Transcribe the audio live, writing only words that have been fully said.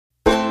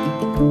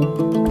One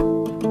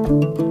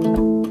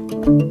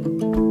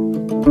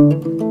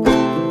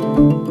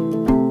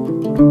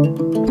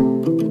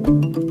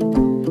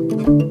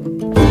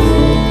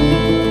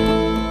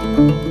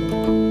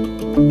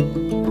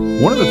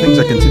of the things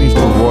that continues to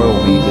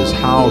embroil me is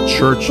how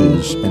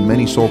churches and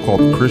many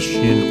so-called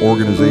Christian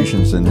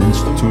organizations and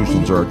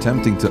institutions are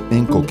attempting to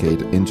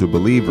inculcate into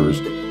believers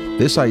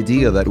this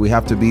idea that we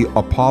have to be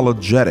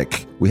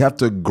apologetic, we have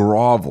to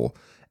grovel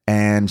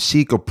and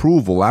seek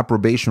approval,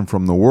 approbation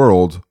from the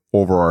world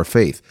over our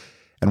faith.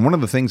 And one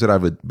of the things that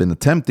I've been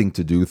attempting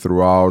to do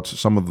throughout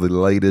some of the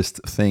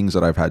latest things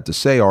that I've had to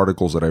say,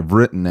 articles that I've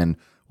written, and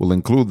we'll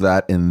include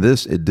that in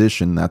this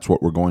edition, that's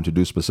what we're going to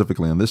do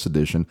specifically in this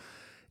edition,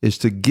 is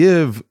to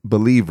give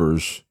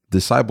believers,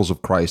 disciples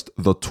of Christ,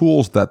 the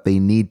tools that they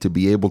need to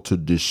be able to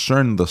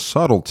discern the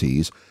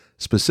subtleties,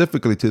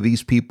 specifically to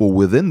these people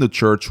within the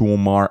church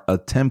whom are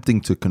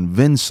attempting to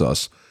convince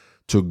us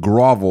to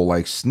grovel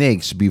like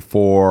snakes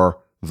before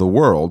the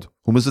world,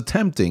 whom is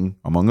attempting,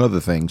 among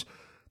other things,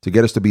 to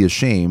get us to be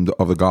ashamed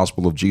of the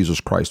gospel of Jesus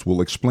Christ. We'll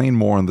explain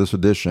more in this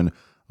edition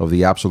of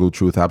the Absolute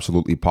Truth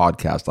Absolutely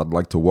podcast. I'd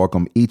like to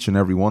welcome each and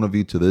every one of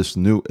you to this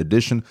new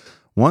edition.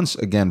 Once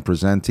again,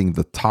 presenting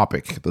the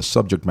topic, the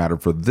subject matter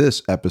for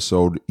this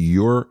episode,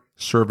 your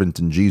servant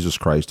in Jesus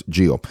Christ,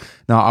 Gio.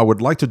 Now, I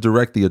would like to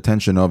direct the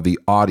attention of the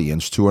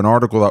audience to an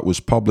article that was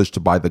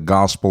published by the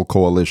Gospel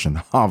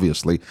Coalition.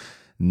 Obviously,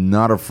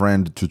 not a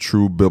friend to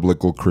true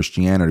biblical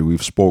Christianity.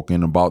 We've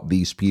spoken about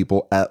these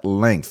people at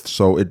length,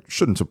 so it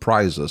shouldn't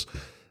surprise us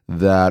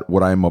that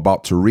what I'm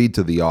about to read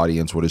to the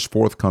audience, what is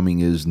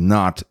forthcoming, is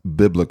not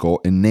biblical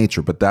in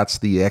nature, but that's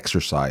the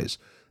exercise.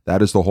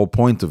 That is the whole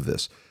point of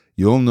this.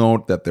 You'll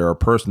note that there are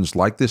persons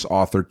like this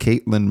author,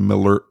 Caitlin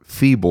Miller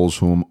Feebles,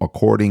 whom,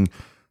 according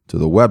to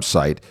the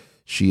website,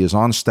 she is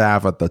on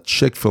staff at the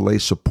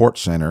Chick-fil-A Support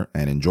Center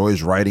and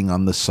enjoys writing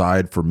on the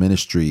side for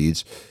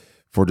ministries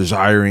for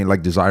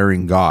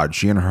desiring God.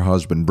 She and her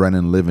husband,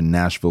 Brennan, live in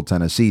Nashville,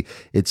 Tennessee.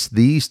 It's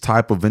these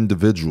type of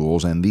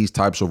individuals and these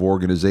types of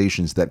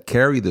organizations that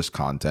carry this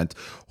content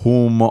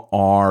whom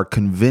are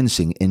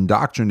convincing,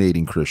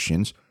 indoctrinating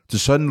Christians to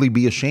suddenly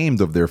be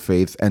ashamed of their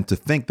faith and to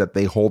think that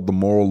they hold the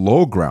moral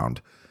low ground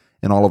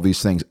in all of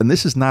these things. And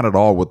this is not at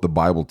all what the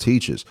Bible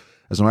teaches.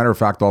 As a matter of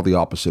fact, all the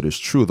opposite is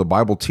true. The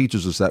Bible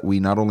teaches us that we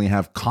not only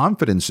have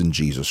confidence in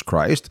Jesus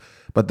Christ,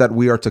 but that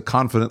we are to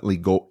confidently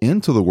go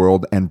into the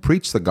world and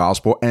preach the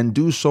gospel and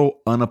do so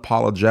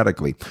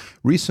unapologetically.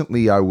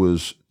 Recently, I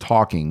was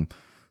talking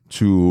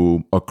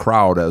to a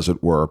crowd, as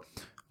it were,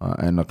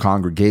 and a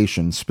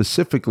congregation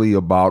specifically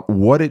about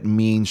what it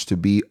means to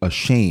be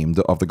ashamed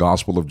of the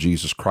gospel of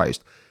Jesus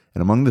Christ.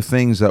 And among the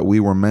things that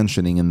we were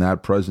mentioning in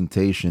that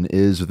presentation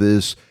is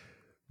this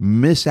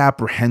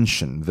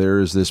misapprehension. There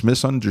is this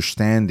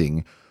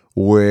misunderstanding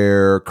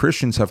where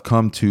Christians have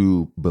come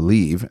to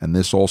believe, and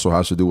this also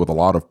has to do with a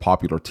lot of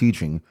popular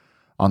teaching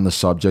on the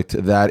subject,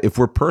 that if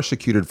we're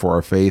persecuted for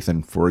our faith,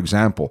 and for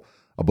example,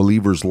 a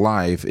believer's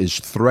life is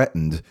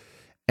threatened,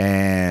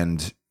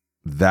 and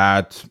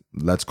that,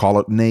 let's call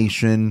it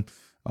nation,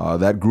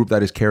 that group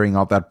that is carrying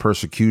out that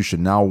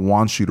persecution now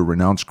wants you to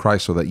renounce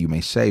Christ so that you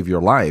may save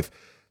your life.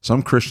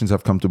 Some Christians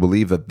have come to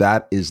believe that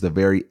that is the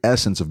very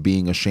essence of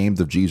being ashamed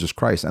of Jesus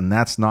Christ, and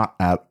that's not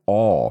at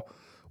all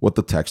what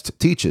the text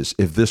teaches.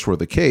 If this were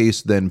the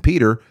case, then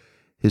Peter,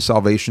 his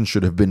salvation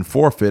should have been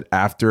forfeit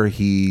after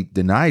he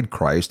denied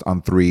Christ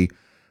on 3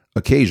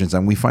 occasions,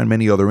 and we find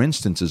many other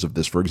instances of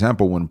this. For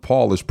example, when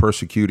Paul is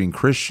persecuting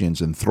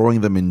Christians and throwing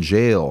them in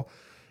jail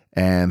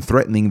and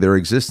threatening their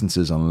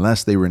existences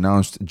unless they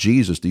renounced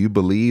Jesus, do you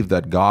believe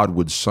that God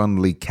would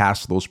suddenly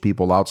cast those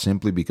people out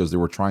simply because they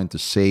were trying to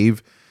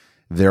save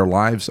their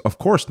lives? Of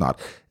course not.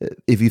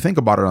 If you think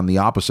about it on the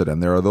opposite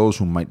end, there are those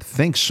who might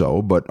think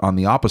so, but on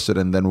the opposite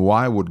end, then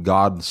why would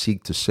God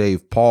seek to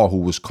save Paul, who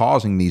was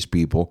causing these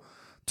people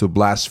to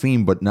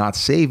blaspheme, but not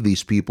save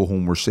these people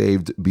whom were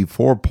saved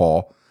before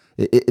Paul?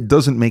 It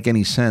doesn't make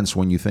any sense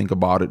when you think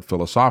about it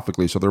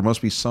philosophically. So there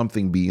must be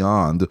something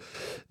beyond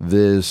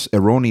this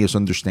erroneous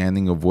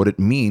understanding of what it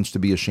means to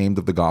be ashamed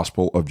of the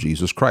gospel of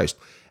Jesus Christ.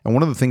 And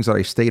one of the things that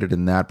I stated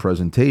in that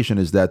presentation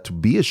is that to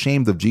be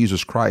ashamed of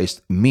Jesus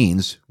Christ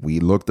means,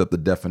 we looked at the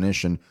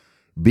definition,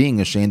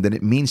 being ashamed, and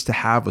it means to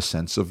have a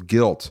sense of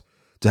guilt,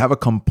 to have a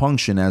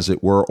compunction, as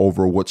it were,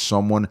 over what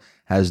someone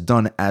has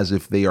done, as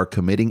if they are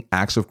committing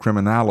acts of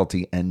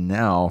criminality, and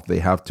now they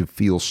have to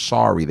feel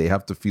sorry, they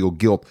have to feel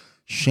guilt,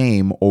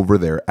 shame over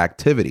their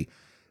activity.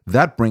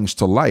 That brings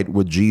to light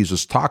what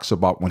Jesus talks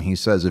about when he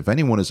says, if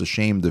anyone is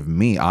ashamed of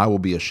me, I will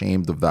be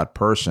ashamed of that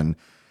person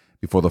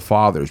before the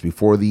fathers,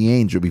 before the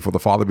angel, before the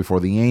Father, before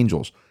the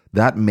angels.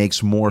 That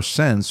makes more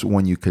sense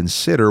when you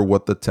consider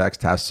what the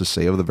text has to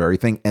say of the very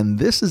thing. And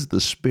this is the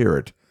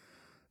spirit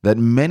that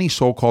many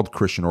so-called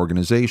Christian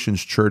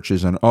organizations,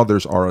 churches, and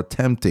others are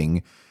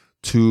attempting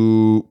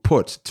to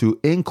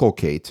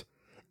inculcate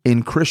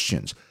in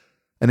Christians.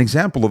 An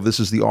example of this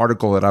is the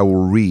article that I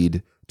will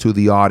read to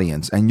the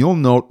audience. And you'll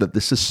note that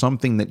this is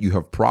something that you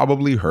have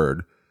probably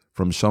heard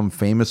from some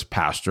famous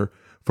pastor,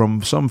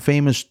 from some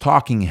famous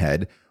talking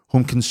head,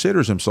 whom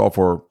considers himself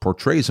or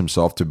portrays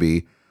himself to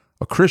be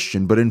a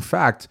Christian. But in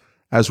fact,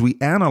 as we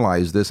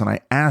analyze this, and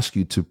I ask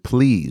you to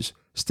please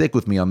stick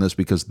with me on this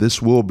because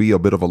this will be a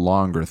bit of a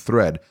longer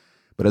thread.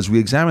 But as we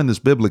examine this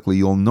biblically,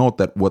 you'll note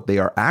that what they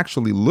are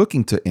actually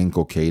looking to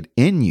inculcate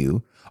in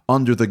you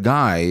under the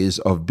guise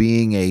of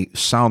being a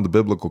sound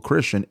biblical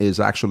Christian is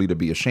actually to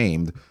be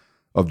ashamed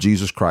of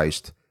Jesus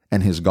Christ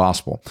and his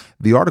gospel.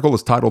 The article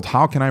is titled,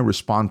 "How Can I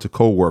Respond to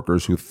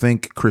Coworkers Who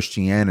Think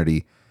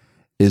Christianity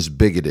is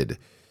Bigoted?"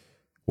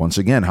 Once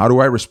again, how do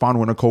I respond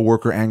when a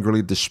coworker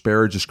angrily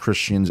disparages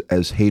Christians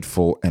as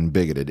hateful and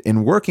bigoted?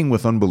 In working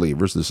with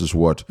unbelievers, this is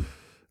what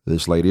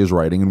this lady is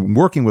writing, in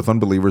working with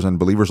unbelievers and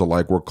believers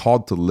alike, we're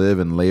called to live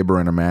and labor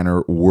in a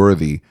manner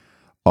worthy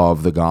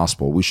of the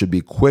gospel. We should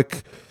be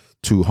quick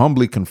to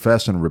humbly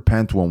confess and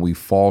repent when we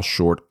fall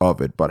short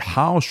of it. But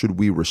how should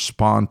we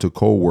respond to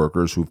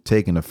co-workers who've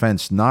taken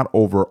offense not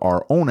over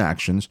our own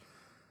actions,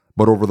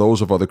 but over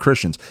those of other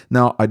Christians?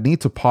 Now, I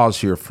need to pause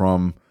here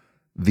from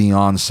the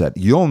onset.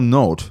 You'll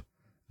note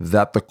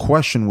that the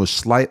question was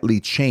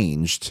slightly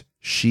changed.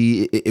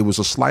 It was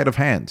a sleight of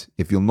hand,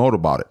 if you'll note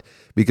about it,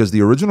 because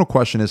the original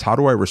question is, how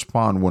do I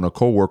respond when a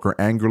coworker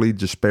angrily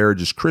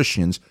disparages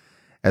Christians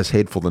as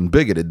hateful and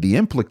bigoted? The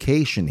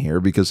implication here,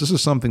 because this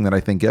is something that I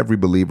think every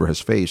believer has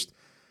faced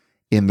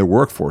in the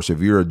workforce. If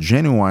you're a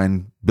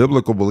genuine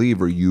biblical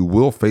believer, you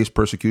will face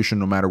persecution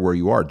no matter where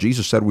you are.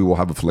 Jesus said we will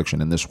have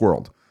affliction in this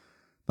world.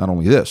 Not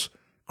only this,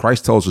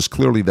 Christ tells us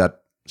clearly that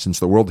since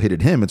the world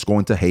hated him, it's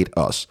going to hate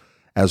us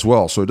as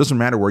well. So it doesn't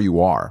matter where you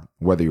are,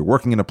 whether you're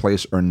working in a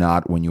place or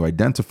not. When you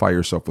identify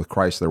yourself with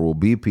Christ, there will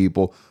be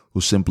people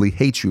who simply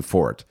hate you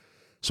for it.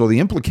 So the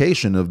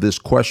implication of this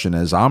question,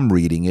 as I'm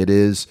reading it,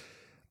 is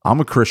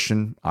I'm a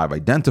Christian, I've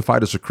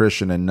identified as a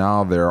Christian, and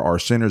now there are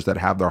sinners that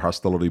have their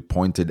hostility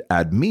pointed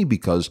at me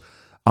because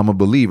I'm a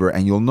believer.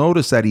 And you'll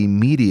notice that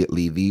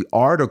immediately the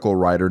article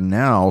writer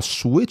now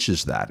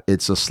switches that.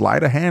 It's a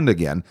sleight of hand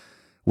again,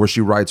 where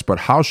she writes, but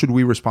how should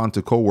we respond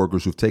to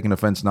coworkers who've taken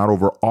offense not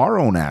over our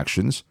own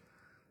actions,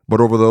 but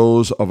over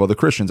those of other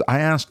Christians? I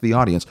ask the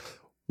audience,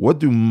 what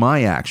do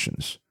my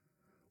actions,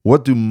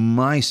 what do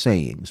my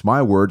sayings,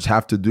 my words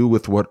have to do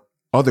with what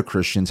other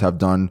Christians have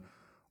done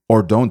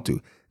or don't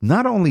do?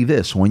 Not only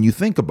this, when you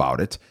think about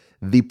it,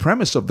 the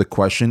premise of the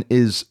question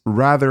is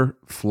rather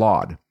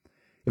flawed.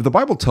 If the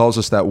Bible tells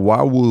us that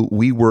while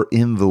we were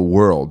in the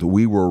world,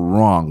 we were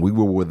wrong, we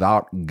were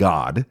without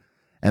God,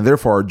 and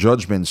therefore our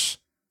judgments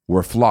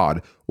were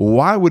flawed,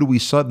 why would we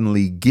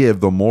suddenly give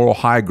the moral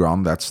high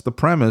ground? That's the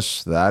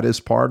premise. That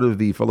is part of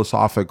the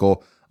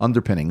philosophical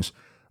underpinnings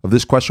of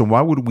this question.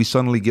 Why would we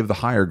suddenly give the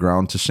higher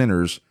ground to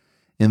sinners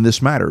in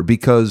this matter?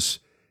 Because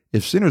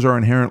if sinners are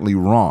inherently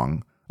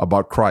wrong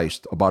about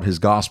Christ, about his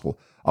gospel,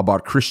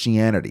 about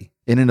Christianity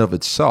in and of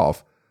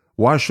itself,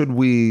 why should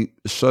we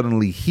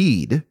suddenly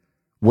heed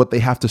what they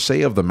have to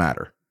say of the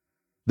matter?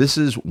 This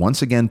is,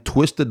 once again,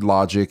 twisted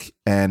logic,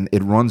 and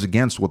it runs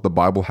against what the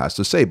Bible has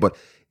to say. But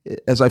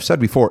as I've said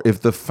before,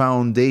 if the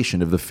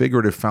foundation, if the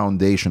figurative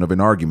foundation of an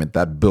argument,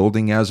 that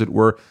building as it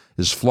were,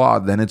 is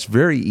flawed, then it's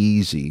very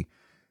easy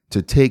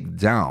to take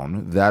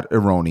down that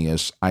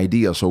erroneous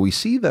idea. So we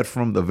see that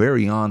from the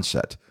very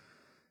onset,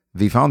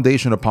 the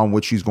foundation upon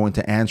which she's going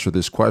to answer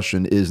this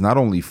question is not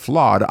only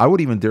flawed, I would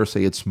even dare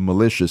say it's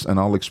malicious, and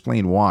I'll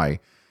explain why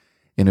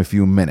in a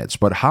few minutes.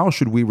 But how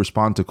should we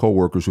respond to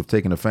coworkers who've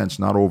taken offense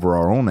not over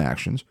our own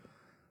actions,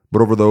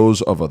 but over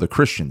those of other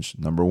Christians?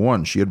 Number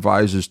one, she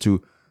advises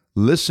to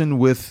listen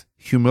with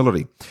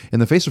humility. In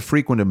the face of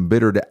frequent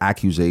embittered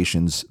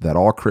accusations that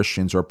all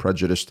Christians are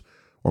prejudiced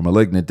or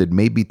malignant, it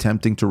may be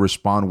tempting to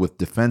respond with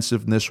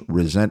defensiveness,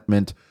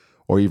 resentment,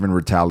 or even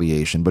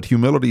retaliation. But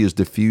humility is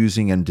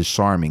diffusing and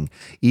disarming.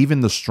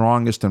 Even the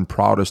strongest and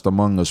proudest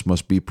among us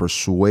must be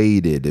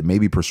persuaded. It may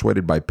be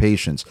persuaded by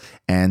patience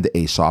and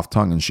a soft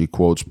tongue. And she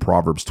quotes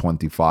Proverbs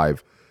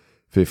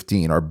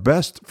 25:15. Our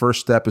best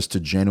first step is to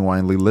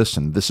genuinely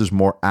listen. This is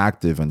more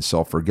active and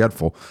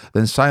self-forgetful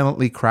than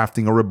silently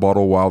crafting a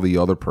rebuttal while the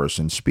other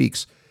person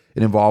speaks.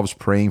 It involves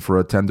praying for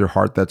a tender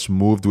heart that's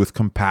moved with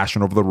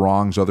compassion over the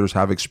wrongs others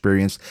have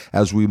experienced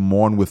as we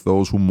mourn with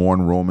those who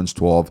mourn. Romans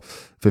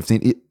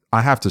 12:15.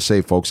 I have to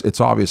say, folks,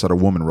 it's obvious that a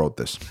woman wrote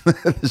this.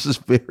 This is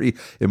very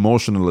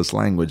emotionalist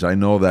language. I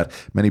know that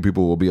many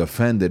people will be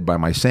offended by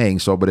my saying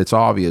so, but it's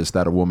obvious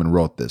that a woman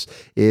wrote this.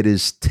 It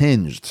is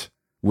tinged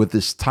with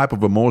this type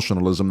of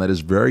emotionalism that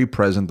is very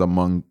present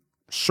among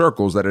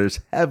circles that is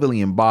heavily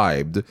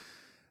imbibed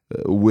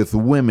with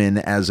women,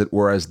 as it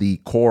were, as the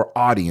core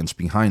audience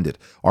behind it.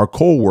 Our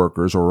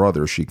co-workers or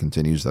others, she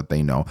continues, that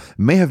they know,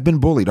 may have been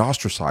bullied,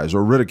 ostracized,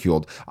 or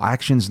ridiculed,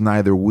 actions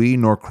neither we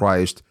nor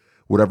Christ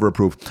would ever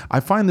approve. I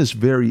find this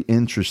very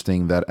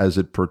interesting that as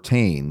it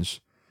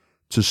pertains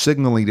to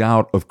signaling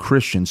out of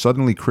Christians,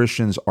 suddenly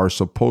Christians are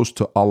supposed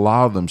to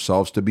allow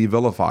themselves to be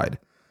vilified,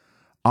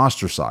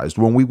 ostracized,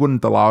 when we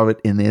wouldn't allow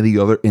it in any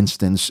other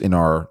instance in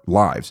our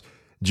lives.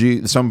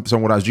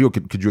 Someone would ask, Gio,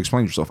 could you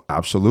explain yourself?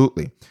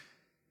 Absolutely.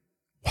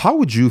 How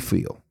would you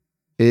feel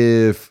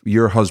if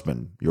your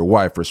husband, your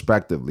wife,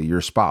 respectively,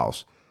 your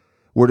spouse,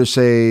 were to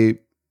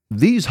say,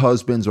 these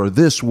husbands are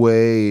this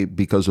way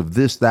because of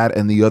this, that,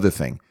 and the other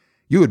thing,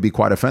 you would be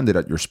quite offended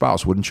at your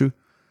spouse, wouldn't you?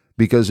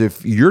 Because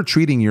if you're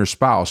treating your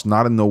spouse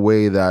not in the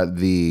way that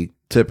the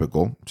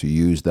typical, to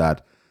use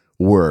that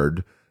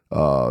word,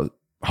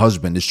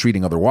 husband is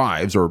treating other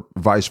wives, or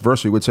vice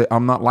versa, you would say,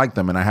 I'm not like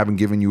them, and I haven't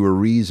given you a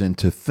reason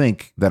to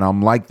think that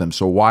I'm like them.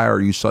 So why are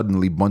you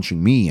suddenly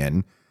bunching me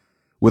in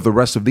with the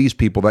rest of these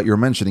people that you're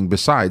mentioning?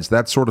 Besides,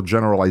 that sort of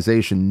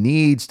generalization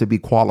needs to be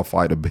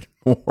qualified a bit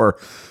more,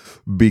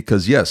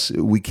 because yes,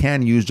 we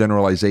can use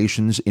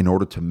generalizations in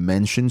order to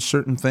mention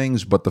certain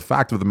things, but the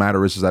fact of the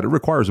matter is that it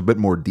requires a bit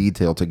more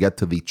detail to get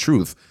to the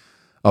truth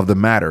of the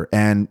matter.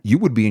 And you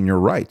would be in your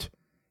right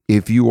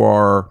if you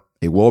are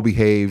a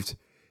well-behaved,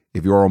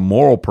 if you're a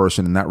moral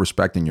person in that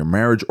respect in your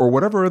marriage or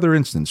whatever other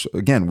instance.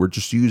 Again, we're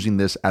just using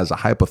this as a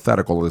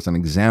hypothetical, as an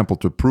example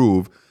to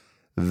prove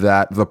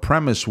that the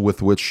premise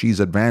with which she's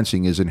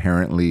advancing is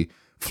inherently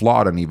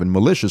flawed and even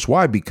malicious.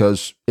 Why?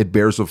 Because it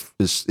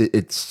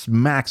it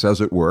smacks,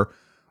 as it were,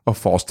 of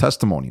false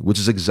testimony, which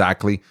is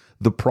exactly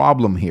the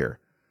problem here.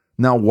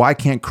 Now, why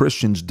can't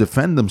Christians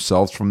defend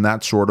themselves from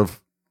that sort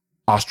of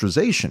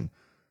ostracization?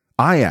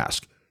 I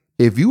ask,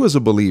 if you as a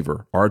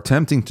believer are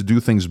attempting to do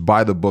things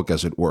by the book,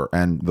 as it were,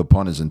 and the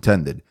pun is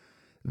intended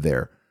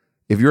there,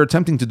 if you're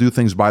attempting to do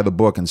things by the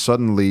book and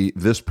suddenly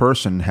this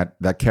person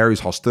that carries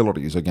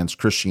hostilities against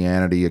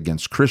Christianity,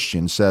 against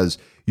Christians, says,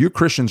 you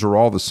Christians are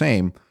all the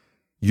same,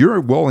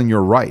 you're well in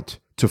your right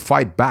to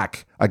fight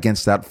back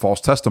against that false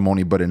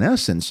testimony. But in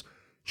essence,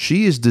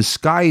 she is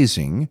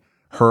disguising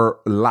her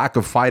lack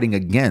of fighting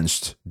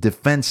against,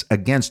 defense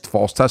against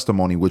false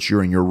testimony, which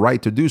you're in your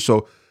right to do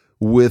so,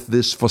 with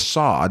this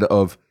facade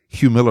of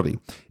humility.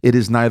 It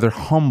is neither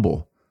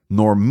humble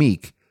nor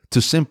meek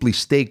to simply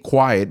stay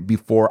quiet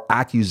before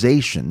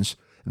accusations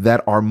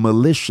that are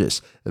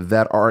malicious,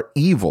 that are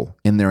evil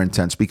in their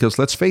intents. Because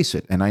let's face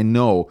it, and I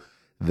know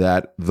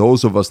that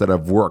those of us that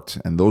have worked,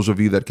 and those of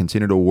you that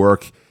continue to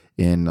work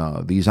in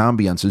these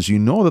ambiances, you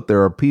know that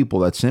there are people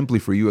that simply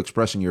for you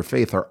expressing your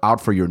faith are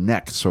out for your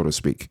neck, so to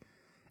speak.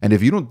 And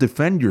if you don't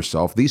defend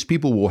yourself, these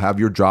people will have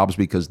your jobs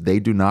because they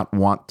do not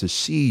want to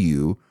see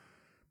you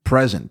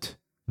present.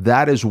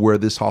 That is where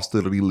this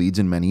hostility leads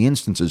in many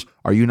instances.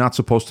 Are you not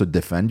supposed to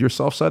defend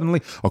yourself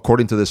suddenly?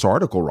 According to this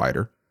article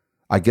writer,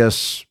 I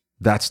guess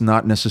that's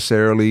not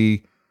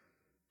necessarily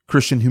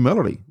Christian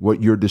humility,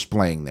 what you're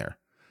displaying there.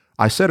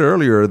 I said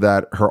earlier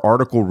that her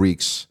article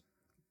reeks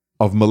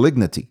of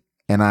malignity,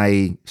 and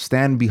I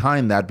stand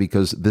behind that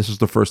because this is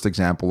the first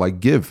example I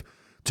give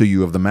to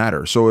you of the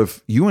matter. So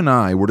if you and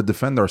I were to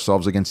defend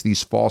ourselves against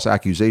these false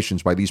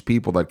accusations by these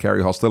people that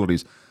carry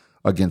hostilities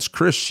against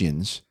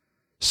Christians,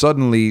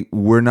 suddenly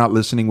we're not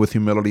listening with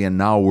humility, and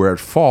now we're at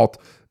fault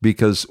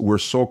because we're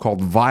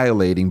so-called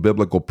violating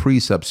biblical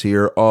precepts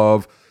here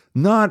of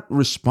not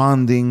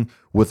responding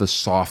with a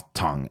soft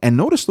tongue. And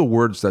notice the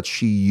words that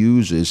she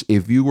uses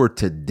if you were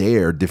to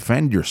dare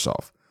defend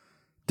yourself.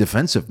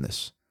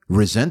 Defensiveness,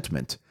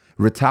 resentment,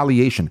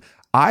 retaliation.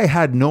 I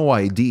had no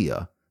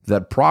idea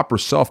that proper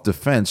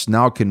self-defense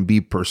now can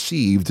be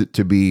perceived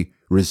to be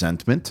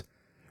resentment,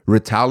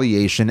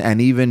 retaliation,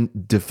 and even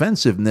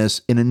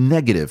defensiveness in a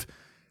negative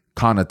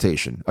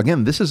connotation.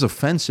 Again, this is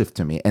offensive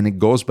to me, and it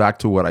goes back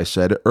to what I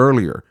said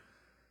earlier.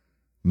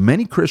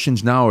 Many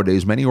Christians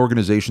nowadays, many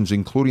organizations,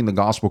 including the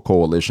Gospel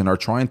Coalition, are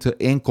trying to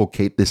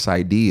inculcate this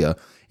idea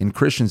in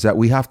Christians that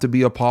we have to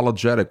be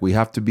apologetic, we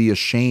have to be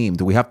ashamed,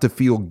 we have to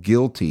feel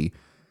guilty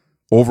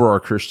over our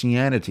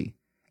Christianity.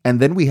 And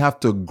then we have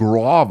to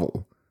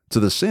grovel to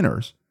the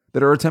sinners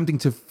that are attempting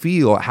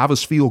to have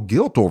us feel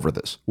guilt over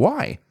this.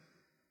 Why?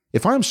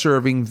 If I'm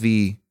serving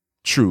the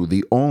true,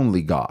 the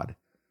only God,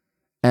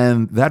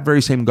 and that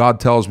very same God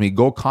tells me,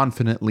 go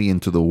confidently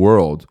into the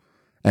world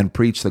and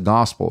preach the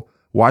gospel,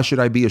 why should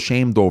I be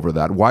ashamed over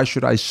that? Why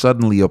should I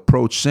suddenly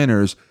approach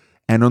sinners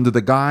and under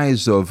the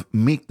guise of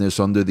meekness,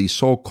 under the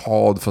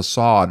so-called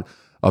facade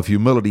of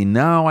humility,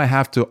 now I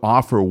have to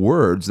offer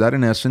words that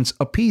in essence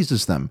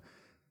appeases them?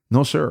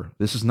 No, sir,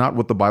 this is not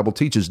what the Bible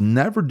teaches.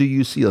 Never do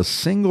you see a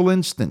single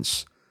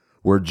instance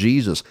where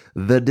Jesus,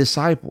 the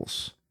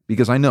disciples,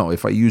 because I know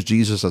if I use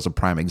Jesus as a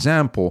prime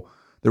example,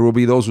 there will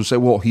be those who say,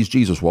 well, he's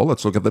Jesus. Well,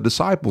 let's look at the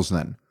disciples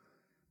then.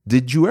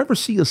 Did you ever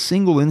see a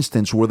single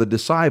instance where the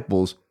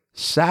disciples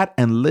sat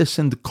and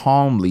listened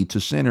calmly to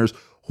sinners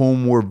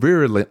whom were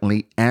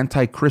virulently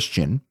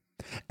anti-Christian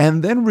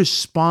and then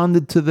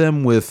responded to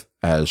them with,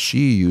 as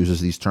she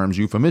uses these terms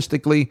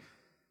euphemistically,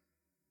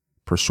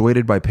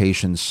 persuaded by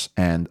patience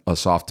and a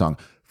soft tongue?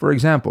 For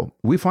example,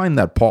 we find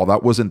that Paul,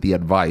 that wasn't the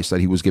advice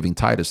that he was giving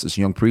Titus, this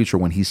young preacher,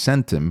 when he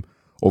sent him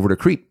over to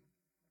Crete.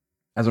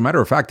 As a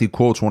matter of fact, he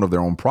quotes one of their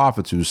own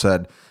prophets who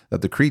said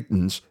that the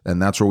Cretans,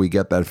 and that's where we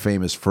get that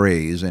famous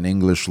phrase in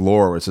English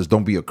lore where it says,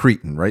 don't be a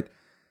Cretan, right?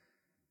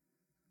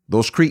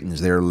 Those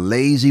Cretans, they're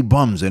lazy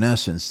bums in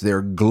essence.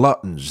 They're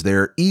gluttons.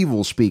 They're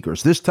evil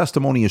speakers. This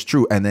testimony is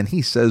true. And then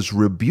he says,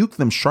 rebuke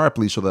them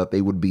sharply so that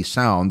they would be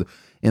sound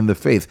in the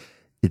faith.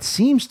 it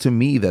seems to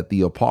me that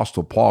the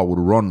Apostle Paul would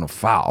run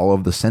afoul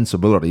of the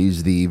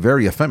sensibilities, the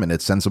very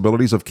effeminate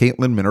sensibilities of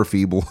Caitlin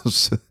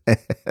Minner-Feebles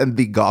and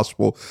the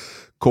Gospel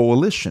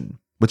Coalition.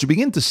 But you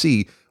begin to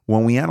see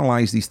when we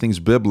analyze these things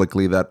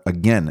biblically that,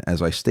 again,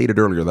 as I stated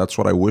earlier, that's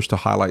what I wish to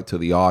highlight to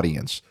the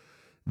audience.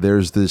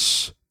 There's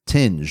this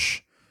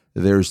tinge,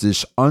 there's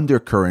this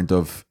undercurrent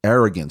of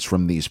arrogance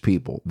from these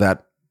people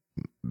that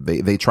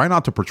they try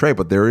not to portray,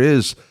 but there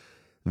is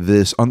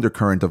this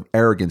undercurrent of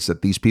arrogance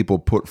that these people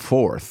put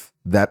forth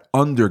that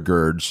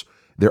undergirds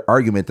their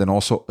argument, and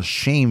also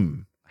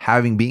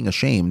being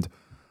ashamed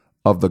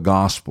of the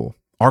gospel.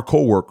 Our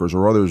co-workers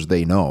or others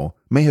they know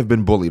may have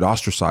been bullied,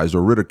 ostracized,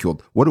 or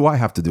ridiculed. What do I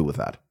have to do with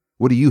that?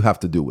 What do you have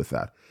to do with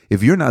that?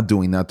 If you're not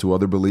doing that to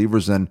other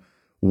believers, then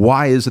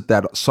why is it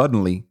that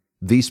suddenly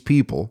these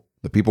people,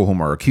 the people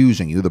whom are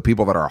accusing you, the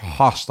people that are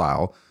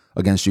hostile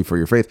against you for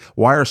your faith,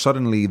 why are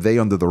suddenly they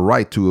under the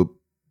right to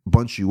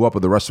bunch you up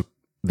with the rest of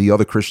the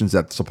other Christians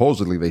that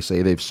supposedly they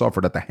say they've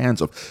suffered at the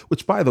hands of?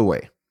 Which, by the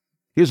way,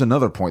 here's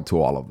another point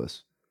to all of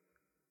this.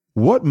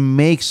 What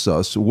makes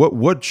us,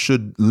 what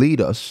should lead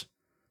us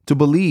to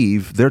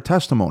believe their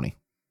testimony?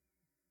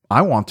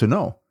 I want to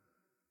know.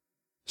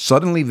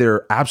 Suddenly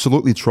they're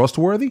absolutely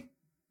trustworthy,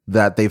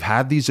 that they've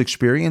had these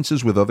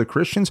experiences with other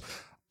Christians.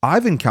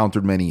 I've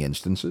encountered many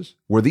instances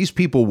where these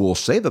people will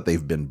say that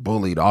they've been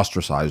bullied,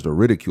 ostracized, or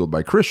ridiculed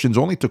by Christians,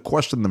 only to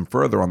question them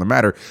further on the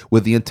matter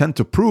with the intent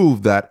to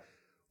prove that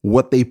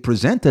what they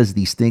present as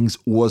these things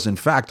was in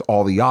fact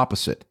all the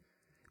opposite.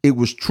 It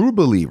was true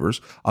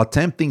believers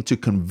attempting to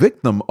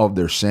convict them of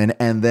their sin,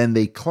 and then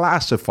they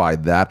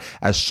classified that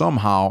as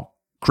somehow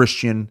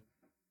Christian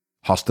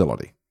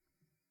hostility.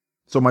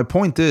 So my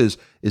point is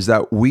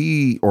that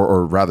we,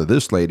 or rather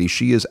this lady,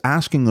 she is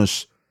asking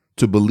us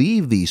to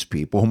believe these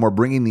people whom are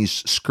bringing these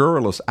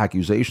scurrilous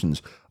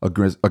accusations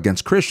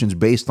against Christians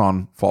based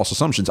on false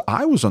assumptions.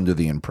 I was under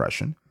the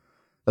impression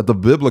that the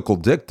biblical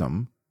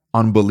dictum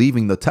on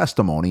believing the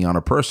testimony on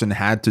a person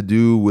had to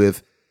do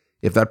with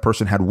if that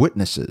person had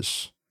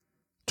witnesses,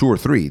 2 or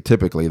 3,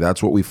 typically.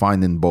 That's what we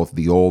find in both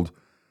the Old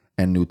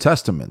and New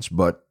Testaments.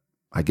 But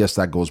I guess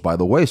that goes by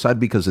the wayside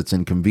because it's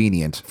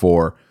inconvenient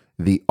for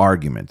the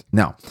argument.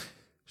 Now,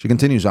 she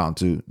continues on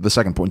to the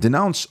second point: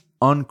 denounce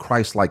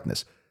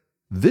unChristlikeness.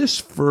 This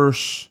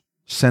first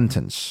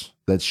sentence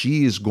that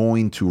she is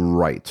going to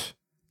write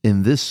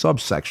in this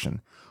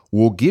subsection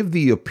will give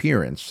the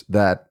appearance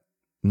that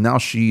now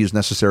she is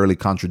necessarily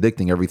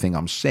contradicting everything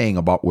I'm saying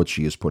about what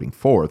she is putting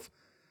forth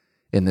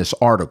in this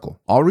article.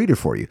 I'll read it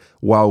for you.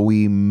 While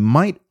we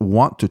might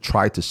want to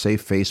try to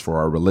save face for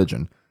our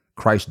religion,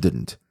 Christ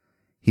didn't.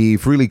 He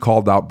freely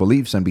called out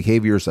beliefs and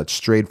behaviors that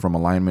strayed from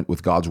alignment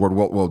with God's word.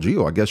 Well,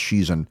 Gio, I guess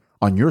she's on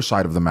your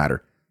side of the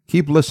matter.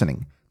 Keep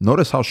listening.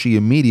 Notice how she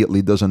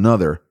immediately does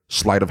another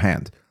sleight of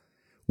hand.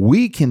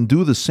 We can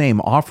do the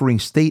same, offering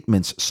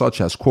statements such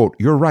as, quote,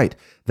 "You're right,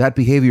 that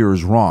behavior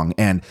is wrong,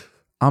 and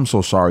I'm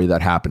so sorry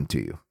that happened to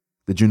you."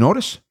 Did you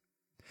notice?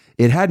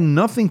 It had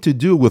nothing to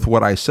do with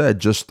what I said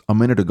just a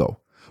minute ago,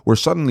 where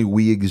suddenly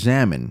we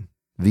examine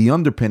the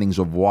underpinnings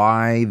of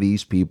why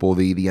these people,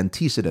 the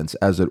antecedents,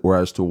 as it were,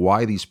 as to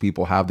why these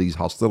people have these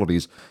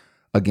hostilities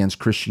against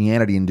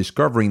Christianity, and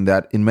discovering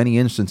that in many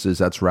instances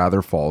that's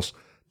rather false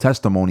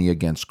testimony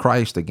against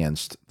Christ,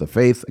 against the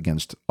faith,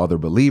 against other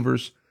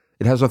believers.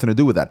 It has nothing to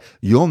do with that.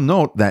 You'll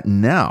note that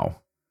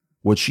now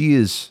what she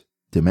is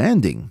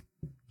demanding,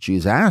 she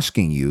is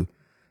asking you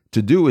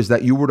to do, is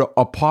that you were to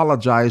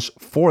apologize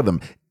for them.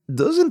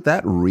 Doesn't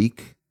that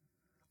reek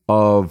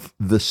of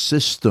the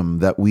system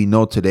that we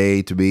know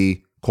today to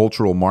be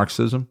cultural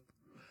Marxism?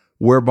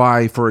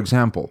 Whereby, for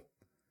example,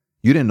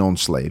 you didn't own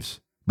slaves,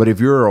 but if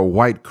you're a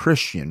white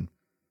Christian,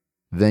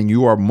 then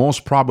you are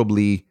most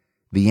probably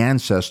the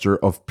ancestor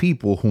of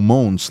people who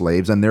owned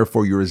slaves, and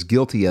therefore you're as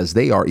guilty as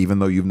they are, even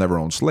though you've never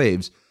owned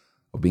slaves,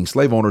 of being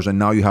slave owners, and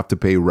now you have to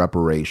pay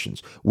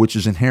reparations, which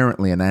is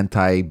inherently an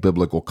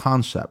anti-biblical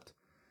concept.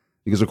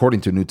 Because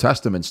according to New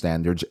Testament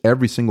standards,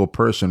 every single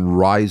person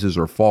rises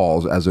or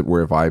falls, as it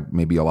were, if I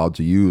may be allowed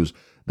to use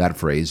that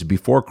phrase,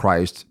 before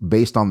Christ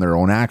based on their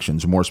own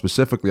actions, more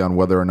specifically on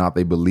whether or not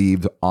they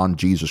believed on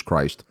Jesus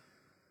Christ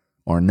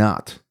or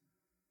not.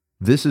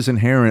 This is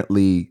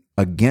inherently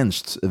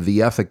against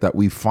the ethic that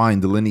we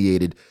find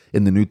delineated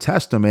in the New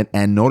Testament,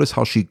 and notice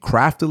how she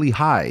craftily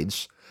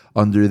hides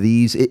under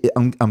these.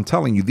 I'm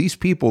telling you, these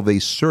people, they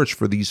search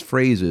for these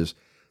phrases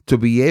to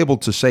be able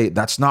to say,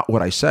 that's not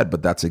what I said,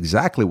 but that's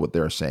exactly what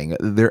they're saying.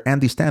 They're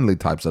Andy Stanley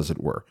types, as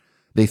it were.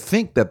 They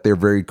think that they're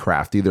very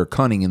crafty, they're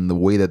cunning in the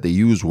way that they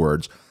use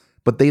words,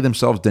 but they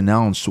themselves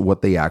denounce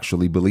what they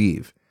actually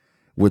believe,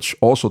 which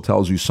also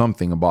tells you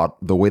something about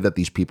the way that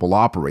these people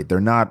operate. They're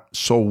not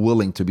so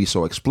willing to be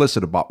so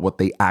explicit about what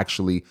they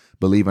actually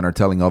believe and are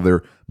telling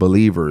other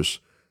believers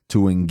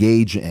to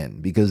engage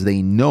in, because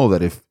they know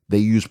that if they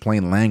use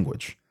plain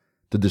language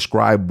to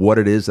describe what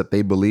it is that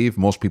they believe,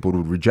 most people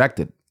would reject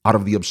it out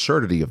of the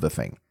absurdity of the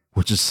thing,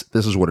 this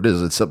is what it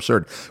is. It's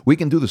absurd. We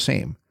can do the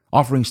same,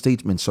 offering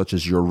statements such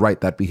as, "You're right,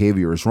 that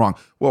behavior is wrong."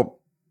 Well,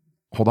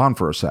 hold on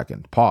for a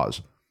second.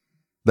 Pause.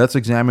 Let's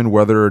examine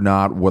whether or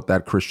not what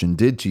that Christian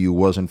did to you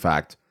was in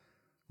fact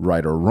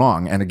right or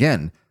wrong. And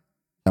again,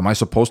 am I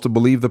supposed to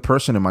believe the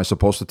person? Am I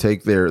supposed to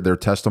take their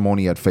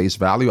testimony at face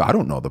value? I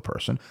don't know the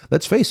person.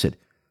 Let's face it.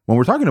 When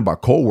we're talking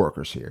about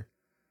co-workers here,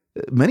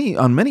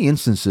 on many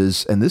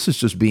instances, and this is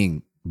just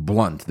being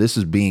blunt, this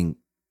is being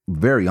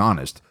very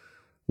honest,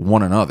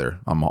 one another,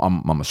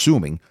 I'm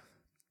assuming,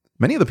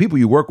 many of the people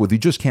you work with, you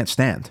just can't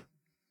stand.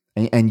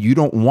 And you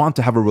don't want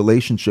to have a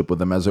relationship with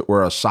them, as it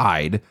were,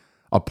 aside,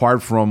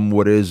 apart from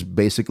what is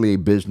basically a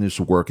business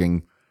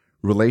working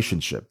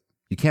relationship.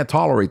 You can't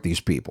tolerate these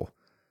people.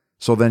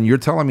 So then you're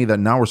telling me that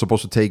now we're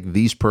supposed to take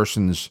these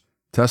persons'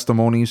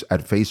 testimonies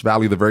at face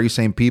value, the very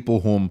same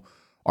people whom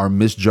are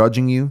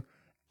misjudging you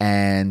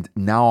and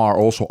now are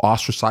also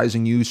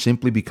ostracizing you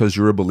simply because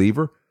you're a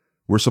believer?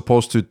 We're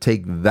supposed to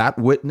take that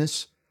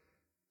witness,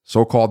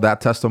 so-called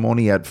that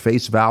testimony, at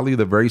face value,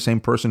 the very same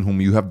person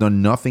whom you have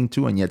done nothing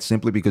to, and yet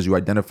simply because you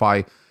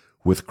identify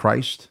with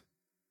Christ,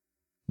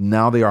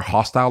 now they are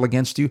hostile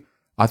against you?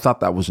 I thought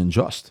that was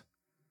unjust.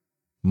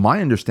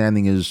 My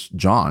understanding is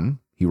John,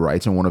 he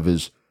writes in one of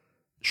his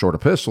short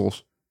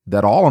epistles,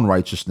 that all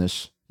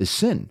unrighteousness is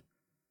sin.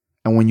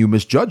 And when you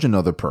misjudge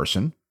another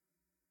person,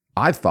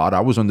 I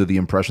was under the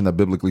impression that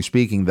biblically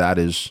speaking, that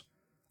is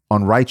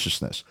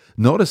unrighteousness.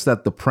 Notice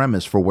that the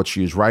premise for what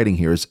she is writing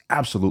here is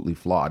absolutely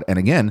flawed. And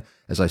again,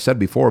 as I said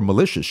before,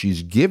 malicious.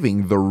 She's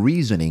giving the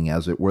reasoning,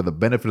 as it were, the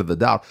benefit of the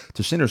doubt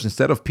to sinners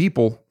instead of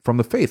people from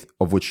the faith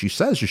of which she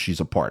says she's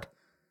a part.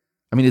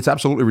 I mean, it's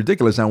absolutely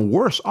ridiculous. And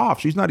worse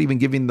off, she's not even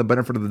giving the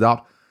benefit of the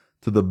doubt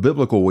to the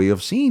biblical way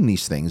of seeing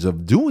these things,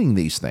 of doing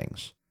these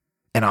things.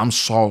 And I'm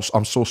so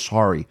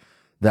sorry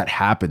that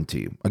happened to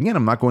you. Again,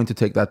 I'm not going to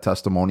take that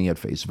testimony at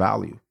face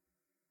value,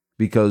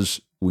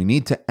 because we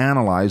need to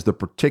analyze the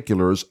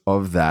particulars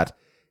of that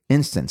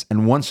instance.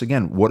 And once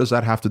again, what does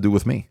that have to do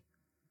with me?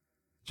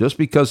 Just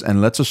because,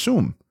 and let's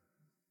assume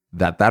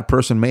that that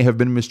person may have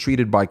been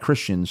mistreated by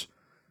Christians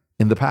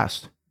in the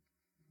past.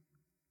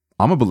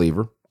 I'm a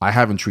believer. I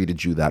haven't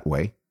treated you that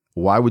way.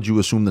 Why would you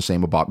assume the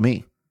same about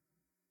me?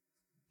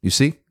 You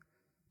see,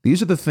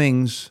 these are the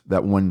things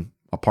that when,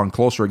 upon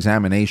closer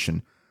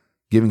examination,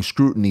 giving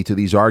scrutiny to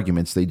these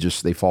arguments,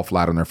 they fall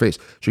flat on their face.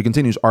 She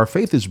continues, our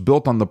faith is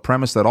built on the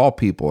premise that all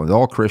people and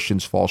all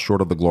Christians fall short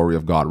of the glory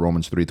of God,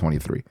 Romans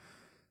 3:23.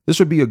 This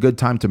would be a good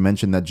time to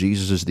mention that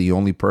Jesus is the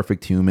only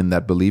perfect human,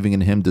 that believing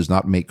in him does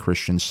not make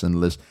Christians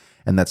sinless,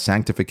 and that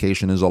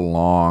sanctification is a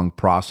long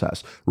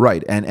process.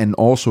 Right, and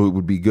also it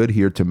would be good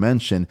here to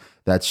mention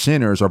that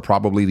sinners are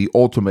probably the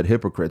ultimate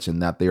hypocrites, in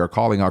that they are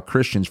calling out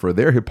Christians for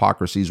their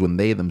hypocrisies when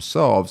they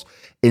themselves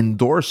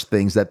endorse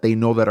things that they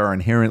know that are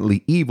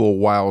inherently evil,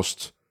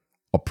 whilst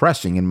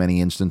oppressing, in many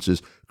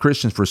instances,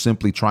 Christians for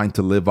simply trying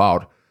to live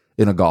out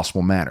in a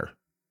gospel manner.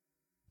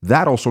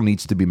 That also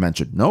needs to be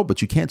mentioned. No,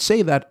 but you can't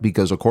say that,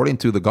 because according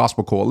to the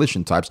Gospel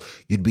Coalition types,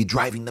 you'd be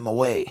driving them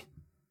away.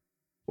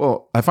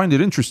 Well, I find it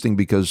interesting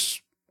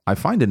because I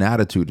find an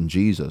attitude in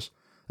Jesus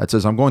that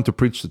says, I'm going to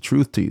preach the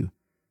truth to you,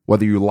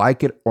 whether you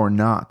like it or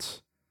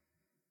not.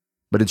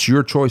 But it's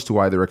your choice to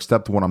either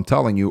accept what I'm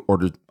telling you or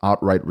to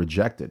outright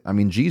reject it. I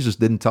mean, Jesus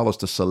didn't tell us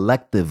to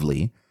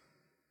selectively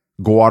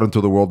go out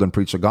into the world and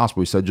preach the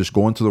gospel. He said, just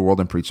go into the world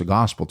and preach the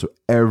gospel to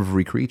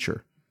every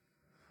creature.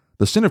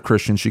 The sin of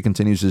Christians, she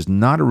continues, is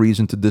not a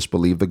reason to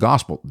disbelieve the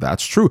gospel.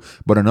 That's true,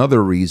 but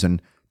another reason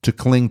to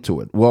cling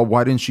to it. Well,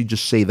 why didn't she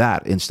just say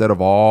that instead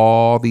of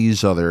all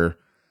these other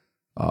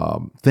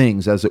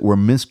things, as it were,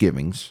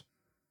 misgivings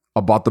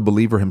about the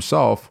believer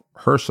himself,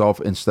 herself,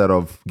 instead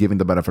of giving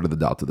the benefit of the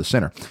doubt to the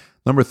sinner?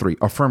 Number 3,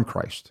 affirm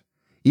Christ.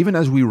 Even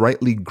as we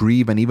rightly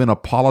grieve and even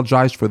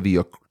apologize for the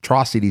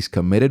atrocities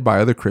committed by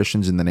other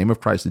Christians in the name of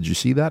Christ. Did you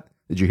see that?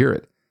 Did you hear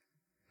it?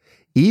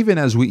 Even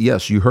as we,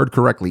 yes, you heard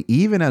correctly,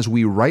 even as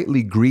we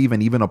rightly grieve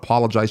and even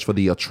apologize for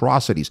the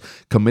atrocities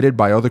committed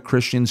by other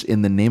Christians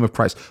in the name of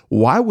Christ.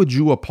 Why would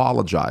you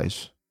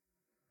apologize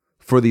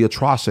for the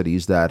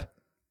atrocities that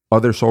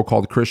other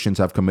so-called Christians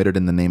have committed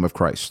in the name of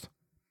Christ?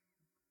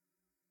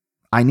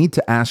 I need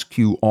to ask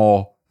you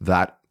all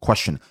that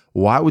question.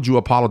 Why would you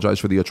apologize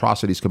for the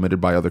atrocities committed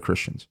by other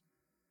Christians?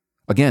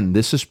 Again,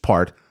 this is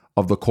part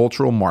of the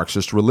cultural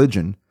Marxist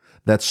religion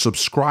that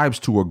subscribes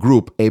to a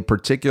group, a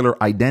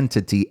particular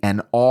identity,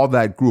 and all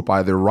that group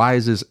either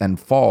rises and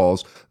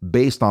falls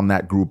based on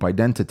that group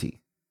identity.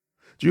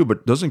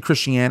 But doesn't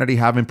Christianity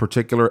have in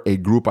particular a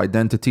group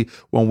identity?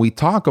 When we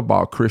talk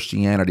about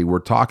Christianity, we're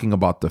talking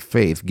about the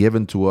faith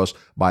given to us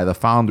by the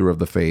founder of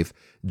the faith,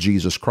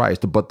 Jesus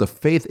Christ. But the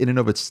faith in and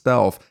of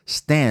itself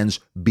stands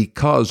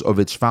because of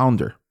its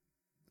founder.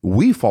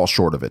 We fall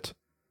short of it.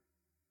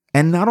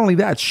 And not only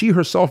that, she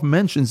herself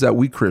mentions that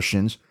we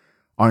Christians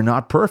are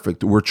not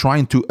perfect. We're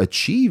trying to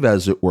achieve,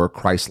 as it were,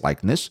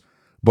 Christ-likeness,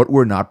 but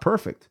we're not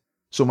perfect.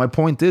 So my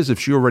point is, if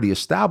she already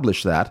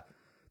established that,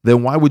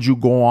 then why would you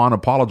go on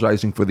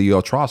apologizing for the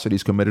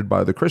atrocities committed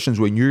by the Christians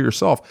when you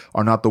yourself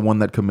are not the one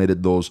that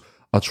committed those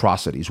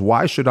atrocities?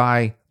 Why should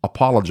I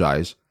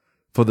apologize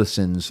for the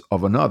sins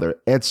of another?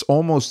 It's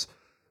almost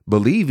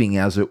believing,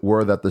 as it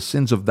were, that the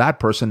sins of that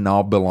person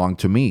now belong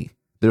to me.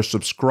 They're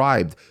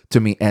subscribed to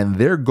me. And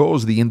there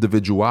goes the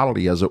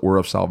individuality, as it were,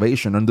 of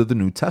salvation under the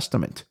New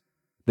Testament.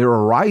 They're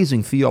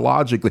arising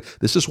theologically.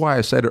 This is why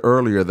I said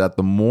earlier that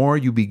the more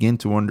you begin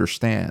to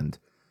understand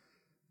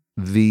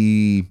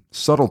the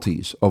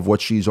subtleties of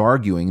what she's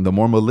arguing, the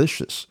more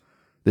malicious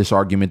this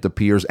argument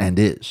appears and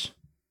is.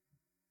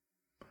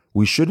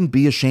 We shouldn't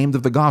be ashamed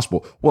of the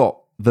gospel.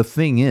 Well, the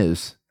thing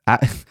is,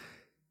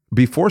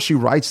 before she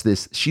writes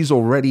this, she's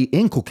already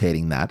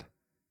inculcating that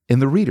in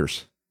the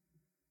readers.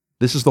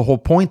 This is the whole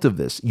point of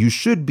this. You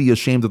should be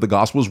ashamed of the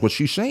gospel is what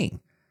she's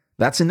saying.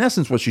 That's in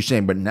essence what she's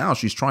saying. But now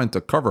she's trying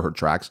to cover her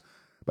tracks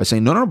by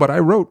saying, no, but I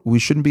wrote we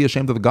shouldn't be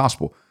ashamed of the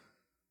gospel.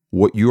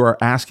 What you are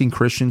asking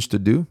Christians to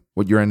do,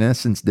 what you're in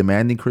essence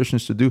demanding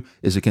Christians to do,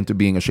 is akin to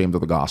being ashamed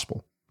of the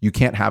gospel. You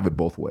can't have it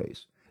both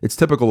ways. It's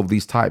typical of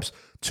these types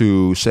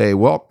to say,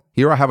 well,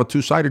 here I have a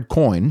two-sided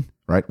coin,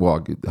 right?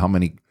 Well, how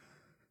many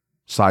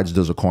sides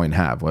does a coin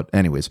have? But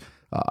anyways,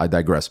 I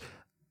digress.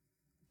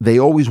 They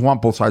always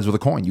want both sides of the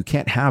coin. You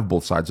can't have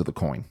both sides of the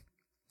coin.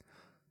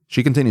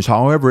 She continues,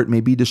 however, it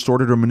may be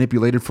distorted or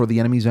manipulated for the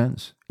enemy's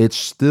ends. It's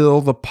still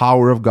the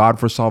power of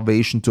God for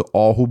salvation to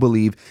all who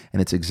believe,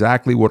 and it's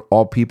exactly what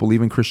all people,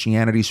 even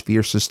Christianity's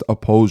fiercest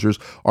opposers,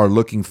 are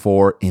looking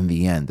for in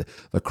the end.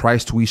 The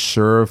Christ we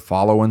serve,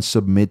 follow, and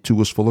submit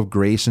to is full of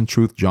grace and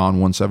truth, John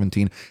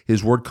 1:17.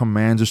 His word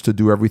commands us to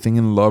do everything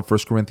in love,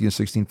 1 Corinthians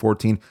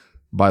 16:14.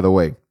 By the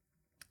way,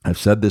 I've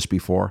said this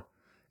before.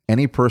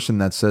 Any person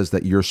that says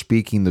that you're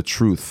speaking the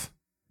truth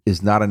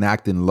is not an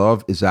act in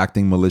love, is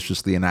acting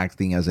maliciously and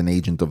acting as an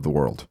agent of the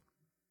world.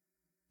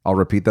 I'll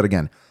repeat that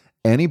again.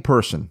 Any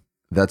person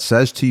that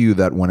says to you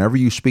that whenever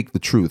you speak the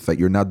truth, that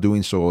you're not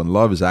doing so in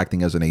love, is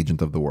acting as an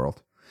agent of the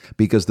world.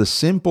 Because the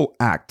simple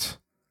act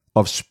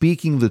of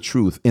speaking the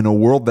truth in a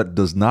world that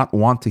does not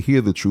want to hear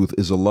the truth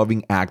is a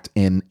loving act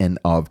in and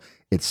of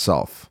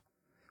itself.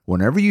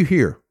 Whenever you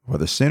hear,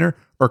 whether sinner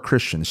or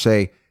Christian,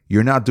 say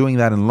you're not doing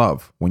that in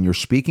love, when you're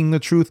speaking the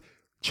truth,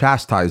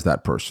 chastise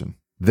that person.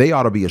 They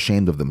ought to be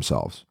ashamed of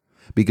themselves,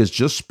 because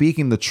just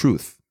speaking the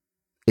truth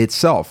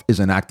itself is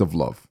an act of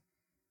love.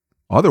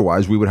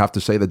 Otherwise, we would have to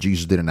say that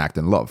Jesus didn't act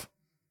in love,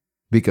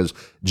 because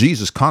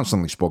Jesus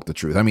constantly spoke the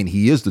truth. I mean,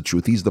 he is the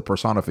truth. He's the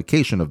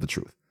personification of the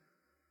truth.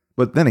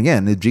 But then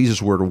again, if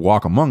Jesus were to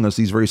walk among us,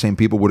 these very same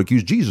people would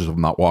accuse Jesus of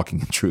not walking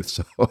in truth.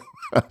 So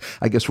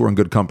I guess we're in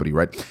good company,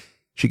 right?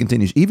 She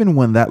continues, even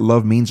when that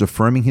love means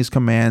affirming his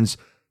commands,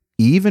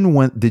 even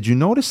when, did you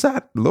notice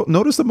that?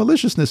 Notice the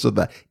maliciousness of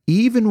that.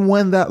 Even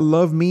when that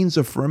love means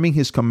affirming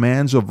his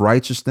commands of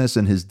righteousness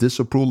and his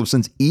disapproval of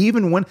sins,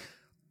 even when,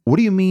 what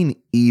do you mean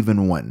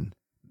even when?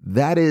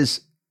 That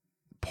is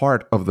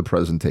part of the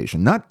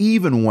presentation. Not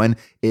even when,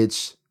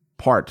 it's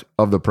part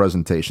of the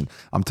presentation.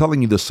 I'm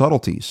telling you the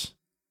subtleties.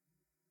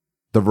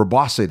 The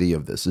verbosity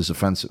of this is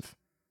offensive.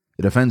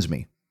 It offends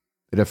me.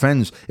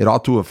 It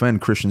ought to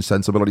offend Christian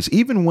sensibilities,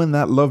 even when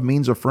that love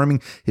means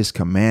affirming his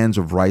commands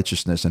of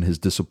righteousness and his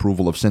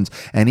disapproval of sins,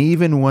 and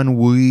even when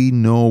we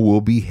know we'll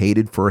be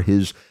hated for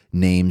his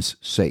name's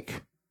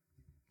sake.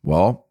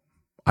 Well,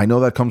 I know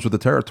that comes with the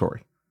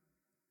territory,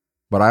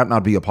 but I ought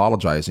not be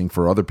apologizing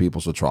for other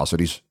people's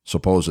atrocities,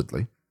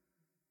 supposedly,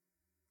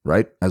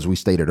 right? As we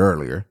stated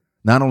earlier.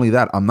 Not only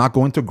that, I'm not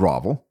going to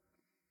grovel.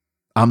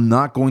 I'm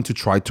not going to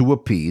try to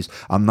appease.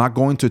 I'm not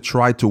going to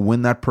try to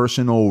win that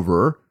person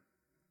over.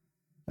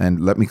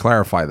 And let me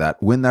clarify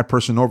that. Win that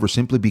person over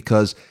simply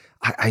because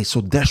I so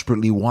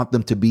desperately want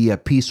them to be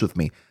at peace with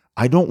me.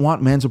 I don't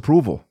want man's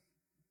approval.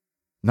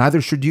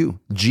 Neither should you.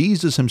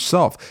 Jesus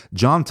himself,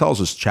 John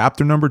tells us,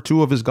 chapter number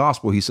 2 of his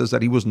gospel, he says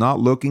that he was not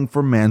looking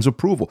for man's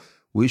approval.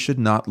 We should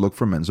not look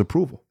for men's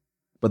approval.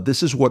 But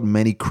this is what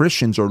many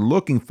Christians are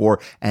looking for,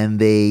 and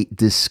they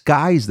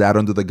disguise that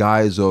under the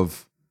guise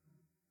of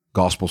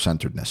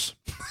gospel-centeredness.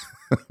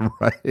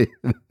 Right?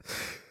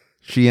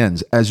 She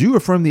ends, as you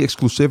affirm the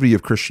exclusivity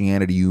of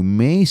Christianity, you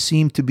may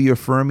seem to be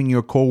affirming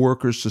your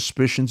co-workers'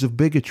 suspicions of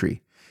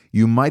bigotry.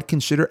 You might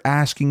consider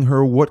asking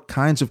her what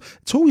kinds of...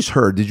 It's always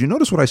her. Did you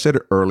notice what I said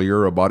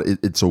earlier about it?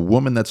 It's a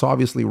woman that's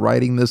obviously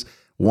writing this.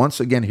 Once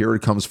again, here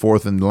it comes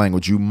forth in the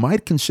language. You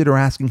might consider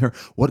asking her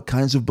what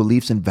kinds of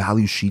beliefs and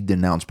values she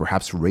denounced,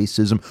 perhaps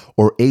racism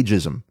or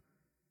ageism.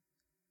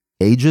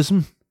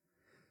 Ageism?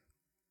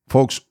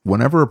 Folks,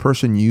 whenever a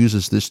person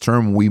uses this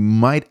term, we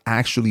might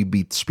actually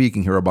be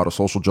speaking here about a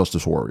social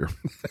justice warrior.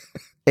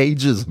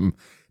 Ageism.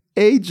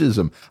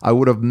 Ageism. I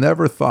would have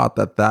never thought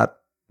that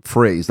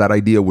phrase, that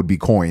idea would be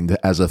coined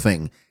as a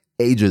thing.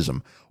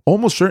 Ageism.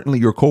 Almost certainly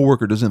your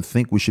coworker doesn't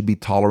think we should be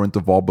tolerant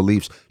of all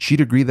beliefs.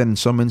 She'd agree that in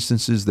some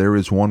instances there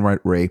is one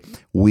right way.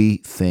 We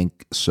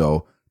think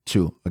so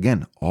too.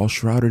 Again, all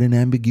shrouded in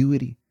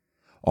ambiguity.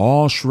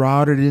 All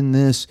shrouded in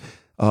this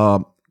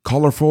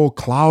colorful,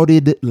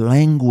 clouded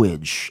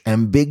language,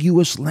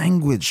 ambiguous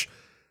language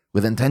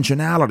with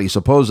intentionality,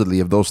 supposedly,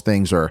 if those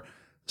things are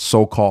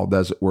so-called,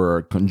 as it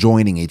were,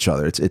 conjoining each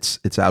other.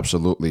 It's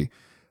absolutely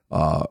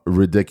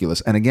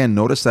ridiculous. And again,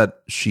 notice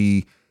that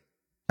she,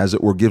 as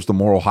it were, gives the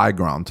moral high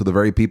ground to the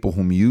very people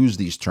whom use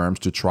these terms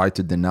to try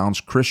to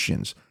denounce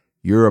Christians.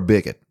 You're a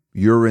bigot.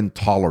 You're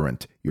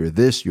intolerant. you're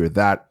this, you're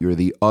that, you're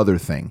the other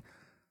thing.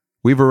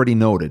 We've already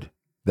noted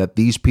that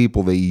these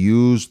people, they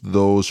use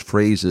those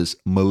phrases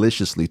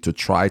maliciously to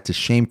try to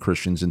shame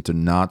Christians into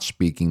not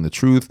speaking the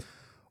truth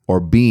or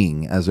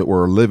being, as it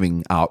were,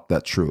 living out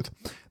that truth.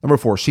 Number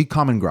 4, seek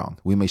common ground.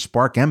 We may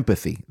spark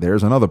empathy.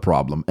 There's another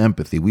problem,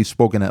 empathy. We've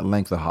spoken at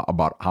length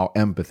about how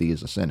empathy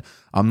is a sin.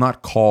 I'm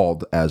not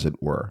called, as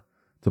it were,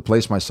 to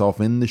place myself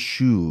in the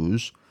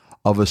shoes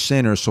of a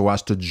sinner so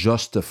as to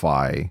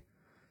justify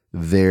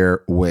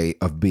their way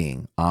of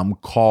being. I'm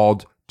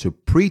called to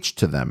preach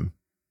to them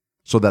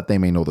so that they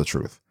may know the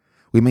truth.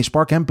 We may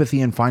spark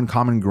empathy and find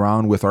common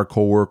ground with our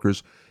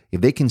coworkers if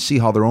they can see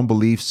how their own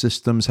belief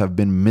systems have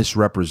been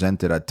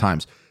misrepresented at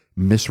times.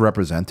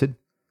 Misrepresented?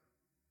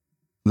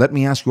 Let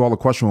me ask you all a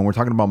question when we're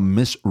talking about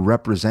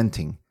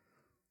misrepresenting.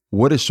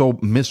 What is so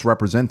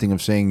misrepresenting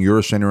of saying you're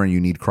a sinner and you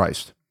need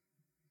Christ?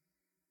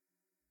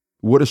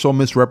 What is so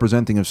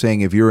misrepresenting of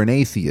saying if you're an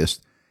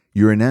atheist,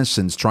 you're in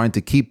essence trying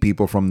to keep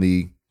people from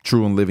the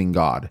true and living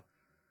God?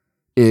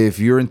 If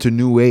you're into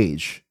New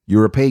Age,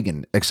 you're a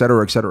pagan,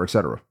 etc., etc.,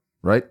 etc.,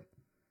 right?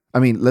 I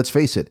mean, let's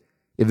face it.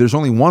 If there's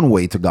only one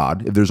way to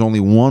God, if there's only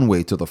one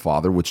way to the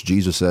Father, which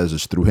Jesus says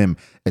is through him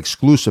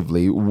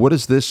exclusively, what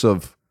is this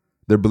of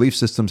their belief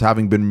systems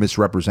having been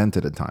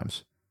misrepresented at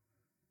times?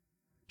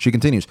 She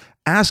continues,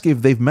 ask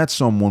if they've met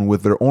someone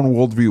with their own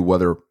worldview,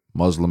 whether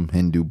Muslim,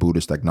 Hindu,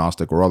 Buddhist,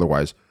 agnostic, or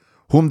otherwise,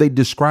 whom they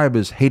describe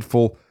as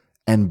hateful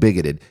and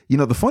bigoted. You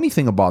know, the funny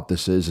thing about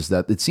this is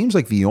that it seems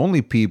like the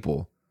only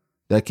people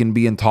that can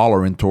be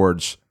intolerant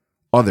towards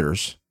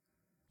others,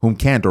 who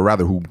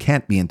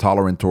can't be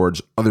intolerant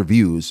towards other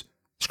views,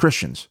 is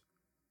Christians.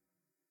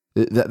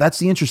 That's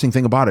the interesting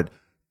thing about it.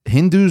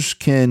 Hindus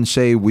can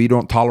say we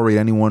don't tolerate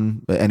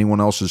anyone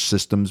else's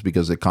systems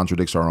because it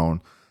contradicts our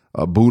own.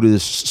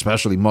 Buddhists,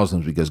 especially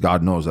Muslims, because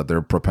God knows that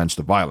they're propense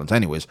to violence.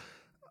 Anyways,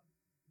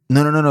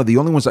 no. The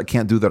only ones that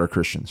can't do that are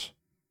Christians.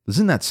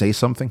 Doesn't that say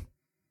something?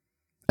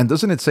 And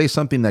doesn't it say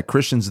something that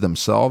Christians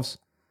themselves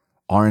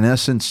are in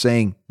essence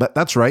saying, but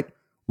that's right,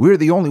 we're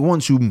the only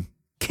ones who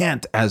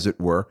can't, as it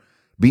were,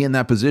 be in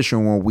that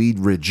position where we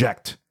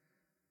reject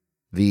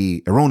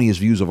the erroneous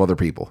views of other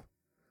people,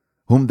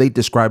 whom they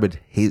describe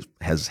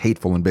as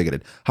hateful and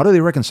bigoted. How do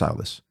they reconcile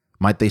this?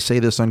 Might they say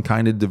this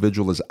unkind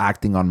individual is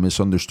acting on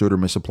misunderstood or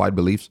misapplied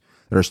beliefs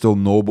that are still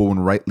noble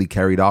and rightly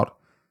carried out?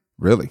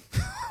 Really?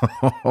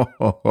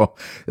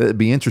 It'd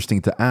be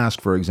interesting to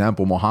ask, for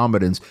example,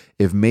 Mohammedans,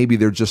 if maybe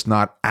they're just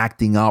not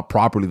acting out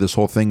properly this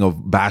whole thing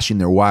of bashing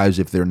their wives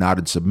if they're not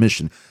in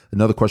submission.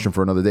 Another question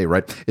for another day,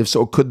 right? If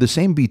so, could the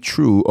same be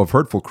true of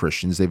hurtful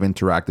Christians they've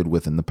interacted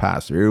with in the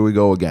past? Here we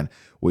go again.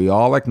 We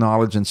all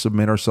acknowledge and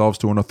submit ourselves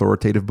to an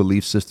authoritative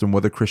belief system,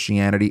 whether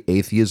Christianity,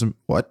 atheism,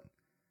 what?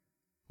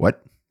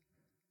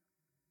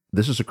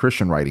 This is a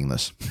Christian writing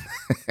this.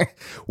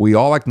 We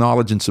all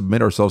acknowledge and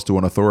submit ourselves to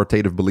an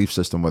authoritative belief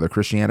system, whether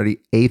Christianity,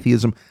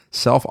 atheism,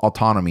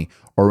 self-autonomy,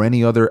 or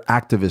any other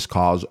activist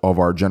cause of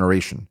our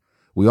generation.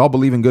 We all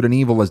believe in good and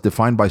evil as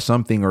defined by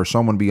something or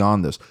someone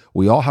beyond this.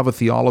 We all have a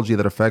theology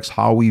that affects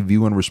how we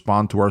view and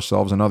respond to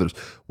ourselves and others.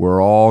 We're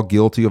all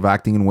guilty of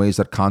acting in ways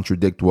that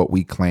contradict what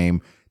we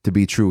claim to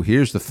be true.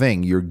 Here's the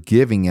thing. You're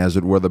giving, as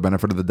it were, the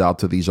benefit of the doubt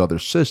to these other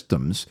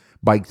systems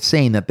by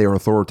saying that they're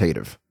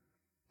authoritative.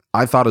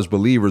 I thought as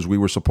believers we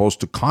were supposed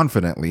to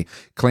confidently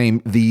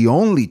claim the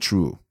only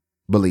true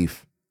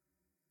belief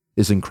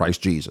is in Christ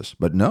Jesus.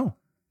 But no,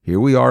 here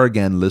we are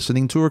again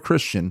listening to a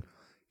Christian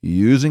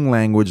using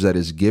language that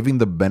is giving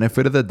the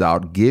benefit of the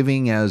doubt,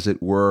 giving, as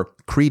it were,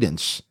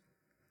 credence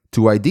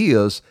to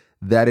ideas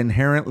that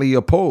inherently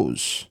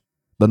oppose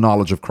the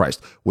knowledge of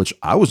Christ, which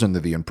I was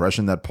under the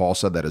impression that Paul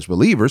said that as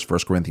believers,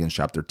 1 Corinthians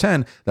chapter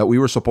 10, that we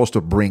were supposed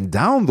to bring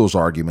down those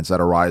arguments that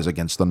arise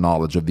against the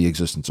knowledge of the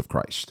existence of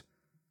Christ.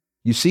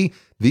 You see,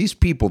 these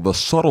people, the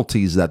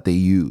subtleties that they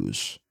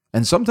use,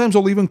 and sometimes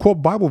they'll even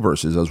quote Bible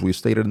verses, as we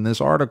stated in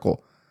this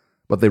article,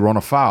 but they run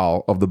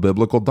afoul of the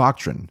biblical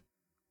doctrine.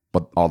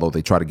 But although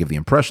they try to give the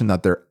impression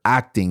that they're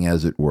acting,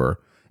 as it were,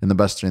 in the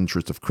best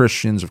interest of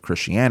Christians, of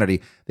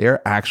Christianity,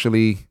 they're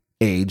actually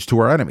aids to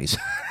our enemies.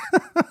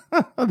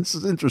 This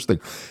is interesting.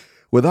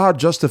 Without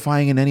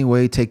justifying in any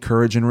way, take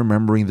courage in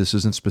remembering this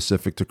isn't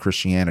specific to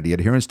Christianity.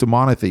 Adherents to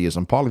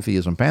monotheism,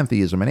 polytheism,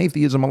 pantheism, and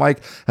atheism alike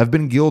have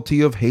been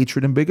guilty of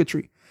hatred and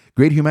bigotry.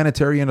 Great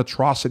humanitarian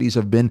atrocities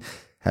have been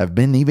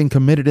even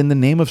committed in the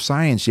name of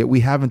science, yet we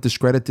haven't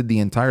discredited the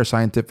entire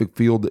scientific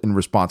field in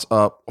response.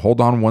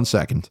 Hold on one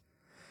second.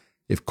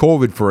 If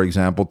COVID, for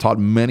example, taught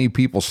many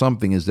people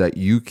something, is that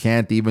you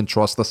can't even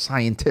trust the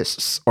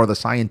scientists or the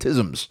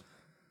scientisms,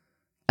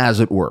 as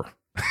it were.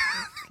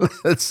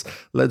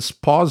 Let's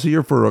pause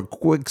here for a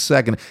quick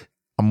second.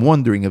 I'm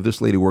wondering if this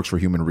lady works for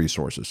Human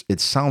Resources. It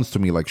sounds to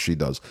me like she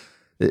does.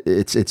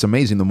 It's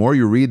amazing. The more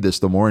you read this,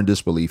 the more in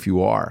disbelief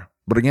you are.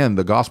 But again,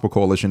 the Gospel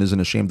Coalition isn't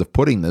ashamed of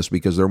putting this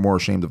because they're more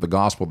ashamed of the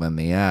gospel than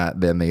they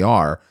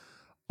are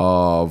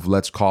of,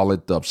 let's call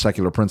it,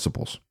 secular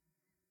principles.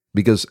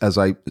 Because as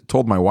I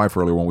told my wife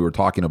earlier when we were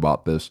talking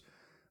about this,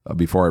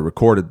 before I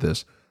recorded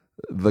this,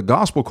 the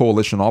Gospel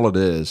Coalition, all it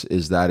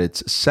is that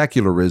it's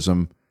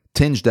secularism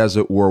tinged, as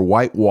it were,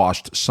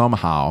 whitewashed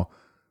somehow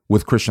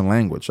with Christian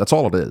language. That's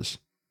all it is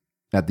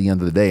at the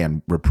end of the day,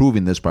 and we're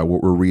proving this by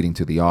what we're reading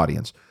to the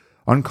audience.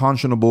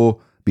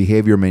 Unconscionable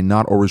behavior may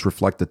not always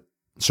reflect a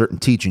certain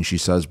teaching, she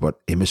says, but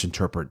a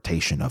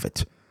misinterpretation of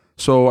it.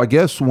 So I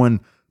guess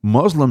when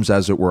Muslims,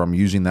 as it were, I'm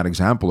using that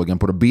example again,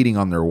 put a beating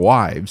on their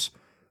wives,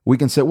 we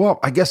can say, well,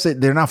 I guess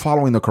they're not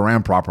following the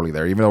Quran properly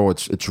there, even though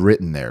it's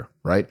written there,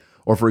 right?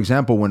 Or for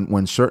example,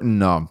 when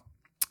certain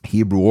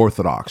Hebrew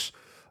Orthodox,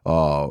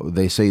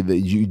 they say that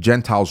you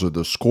Gentiles are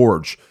the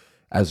scourge,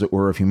 as it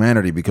were, of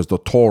humanity because the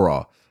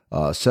Torah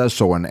says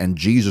so, and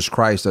Jesus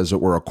Christ, as it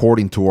were,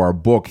 according to our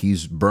book,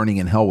 he's burning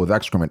in hell with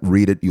excrement.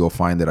 Read it, you'll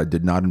find that I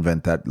did not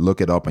invent that.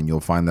 Look it up, and you'll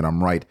find that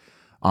I'm right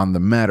on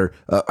the matter.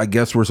 I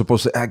guess we're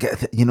supposed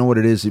to, you know what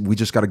it is? We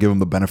just got to give them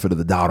the benefit of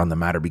the doubt on the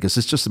matter because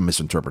it's just a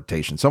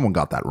misinterpretation. Someone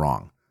got that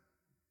wrong.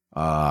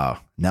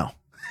 No.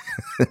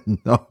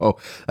 No,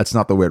 that's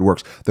not the way it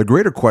works. The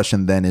greater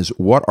question then is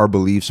what our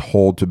beliefs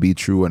hold to be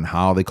true and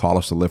how they call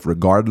us to live,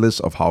 regardless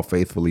of how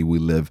faithfully we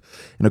live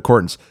in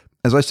accordance.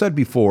 As I said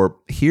before,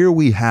 here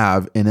we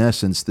have, in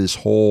essence, this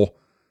whole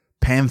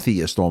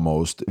pantheist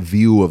almost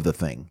view of the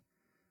thing.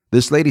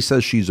 This lady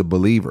says she's a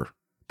believer,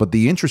 but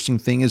the interesting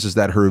thing is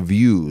that her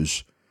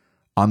views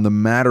on the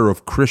matter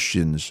of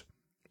Christians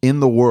in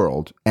the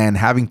world and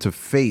having to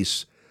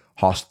face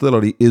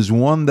hostility is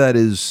one that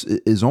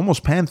is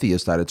almost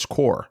pantheist at its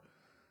core.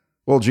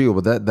 Well,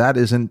 Gio, but that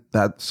isn't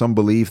that some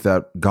belief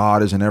that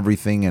God is in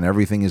everything and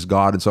everything is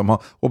God and somehow.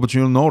 Well, but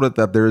you'll note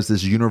that there is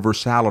this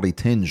universality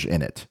tinge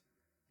in it.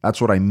 That's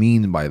what I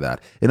mean by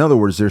that. In other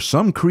words, there's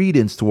some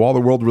credence to all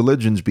the world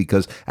religions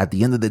because at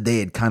the end of the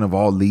day, it kind of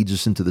all leads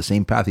us into the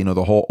same path. You know,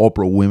 the whole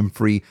Oprah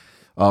Winfrey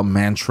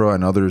mantra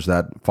and others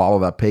that follow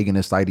that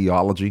paganist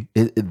ideology.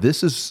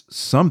 This is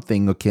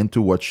something akin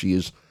to what she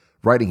is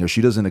writing here.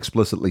 She doesn't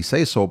explicitly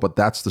say so, but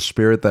that's the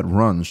spirit that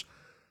runs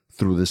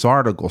through this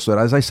article. So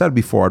as I said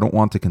before, I don't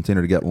want to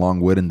continue to get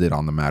long-winded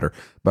on the matter,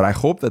 but I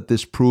hope that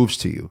this proves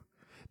to you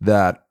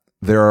that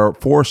there are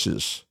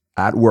forces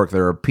at work,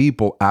 there are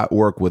people at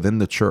work within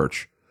the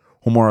church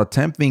whom are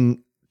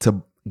attempting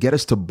to get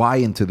us to buy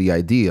into the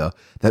idea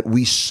that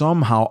we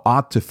somehow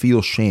ought to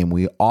feel shame,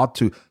 we ought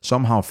to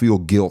somehow feel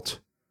guilt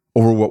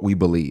over what we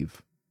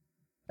believe,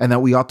 and that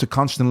we ought to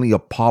constantly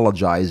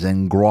apologize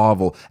and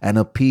grovel and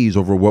appease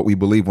over what we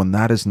believe, when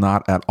that is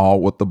not at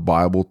all what the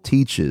Bible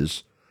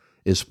teaches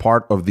is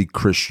part of the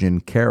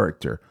Christian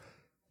character.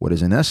 What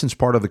is in essence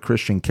part of the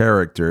Christian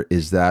character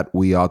is that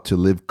we ought to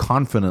live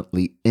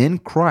confidently in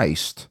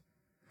Christ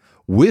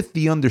with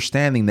the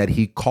understanding that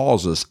he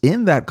calls us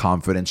in that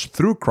confidence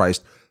through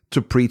Christ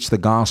to preach the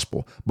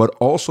gospel, but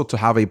also to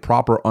have a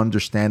proper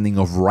understanding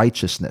of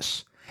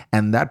righteousness.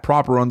 And that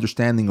proper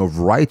understanding of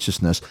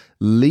righteousness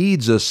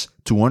leads us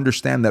to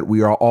understand that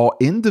we are all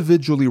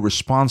individually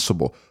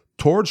responsible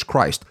towards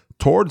Christ,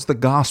 towards the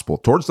gospel,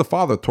 towards the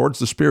Father, towards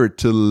the Spirit,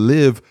 to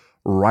live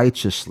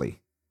righteously.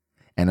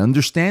 And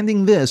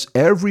understanding this,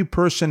 every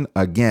person,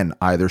 again,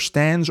 either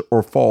stands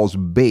or falls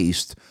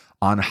based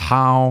on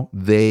how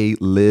they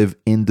live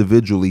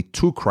individually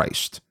to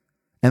Christ.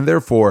 And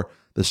therefore,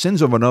 the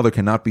sins of another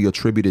cannot be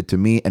attributed to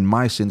me, and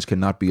my sins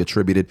cannot be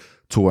attributed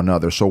to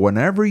another. So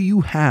whenever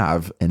you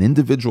have an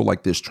individual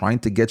like this trying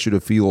to get you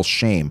to feel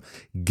shame,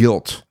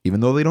 guilt,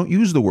 even though they don't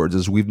use the words,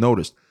 as we've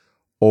noticed,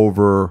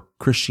 over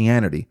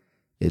Christianity,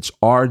 it's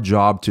our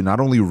job to not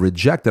only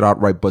reject it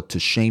outright, but to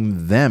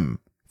shame them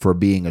for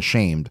being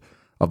ashamed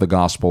of the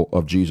gospel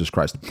of Jesus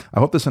Christ. I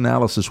hope this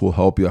analysis will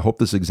help you. I hope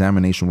this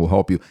examination will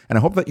help you. And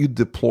I hope that you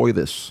deploy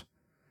this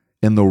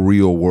in the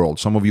real world.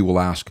 Some of you will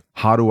ask,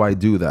 how do I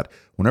do that?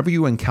 Whenever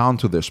you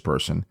encounter this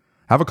person,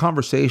 have a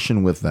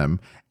conversation with them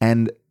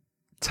and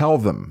tell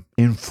them,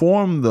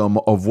 inform them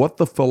of what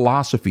the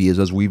philosophy is,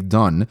 as we've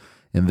done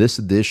in this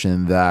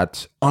edition,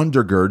 that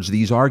undergirds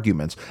these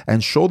arguments,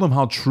 and show them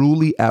how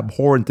truly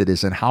abhorrent it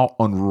is and how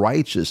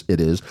unrighteous it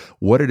is,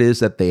 what it is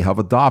that they have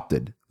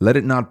adopted. Let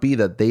it not be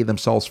that they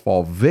themselves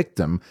fall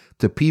victim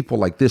to people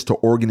like this, to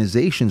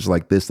organizations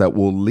like this that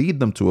will lead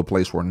them to a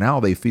place where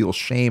now they feel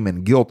shame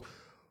and guilt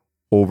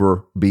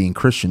over being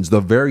Christians, the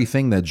very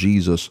thing that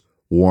Jesus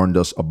warned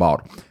us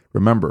about.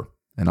 Remember,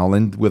 and I'll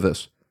end with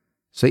this,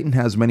 Satan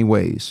has many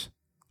ways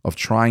of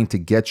trying to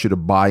get you to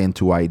buy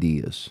into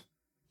ideas.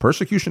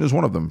 Persecution is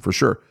one of them, for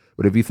sure.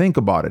 But if you think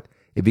about it,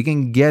 if he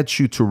can get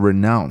you to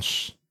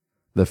renounce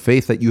the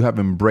faith that you have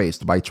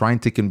embraced by trying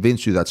to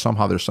convince you that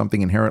somehow there's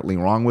something inherently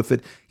wrong with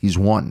it, he's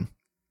won.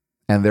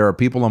 And there are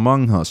people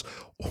among us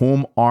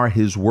whom are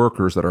his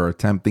workers that are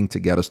attempting to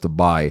get us to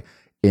buy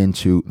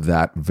into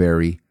that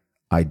very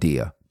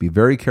idea. Be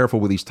very careful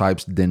with these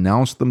types.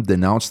 Denounce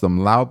them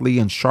loudly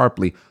and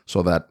sharply,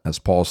 so that, as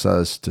Paul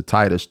says to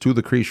Titus, to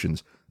the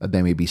Cretans, that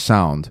they may be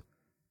sound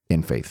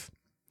in faith.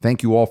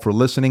 Thank you all for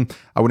listening.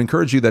 I would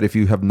encourage you that if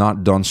you have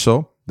not done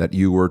so, that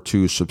you were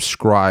to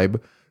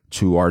subscribe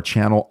to our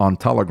channel on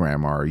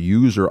Telegram. Our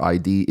user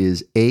ID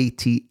is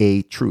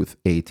ATA Truth.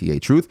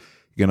 ATA Truth.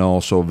 You can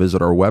also visit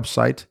our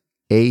website,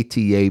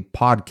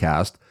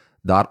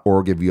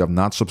 atapodcast.org. If you have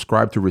not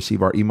subscribed to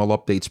receive our email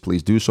updates,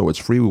 please do so. It's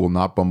free. We will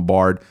not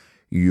bombard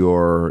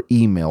your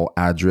email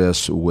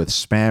address with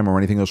spam or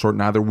anything of the sort.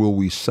 Neither will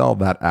we sell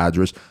that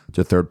address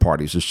to third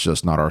parties. It's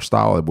just not our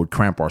style. It would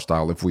cramp our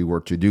style if we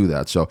were to do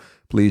that. So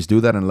please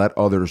do that and let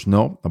others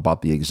know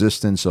about the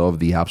existence of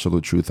the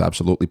Absolute Truth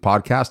Absolutely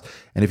podcast.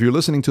 And if you're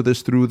listening to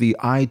this through the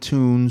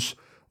iTunes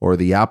or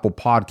the Apple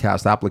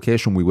Podcast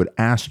application, we would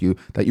ask you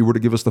that you were to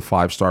give us the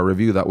 5-star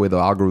review. That way the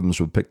algorithms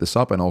would pick this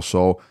up and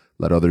also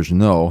let others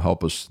know,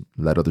 help us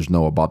let others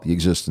know about the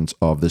existence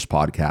of this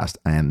podcast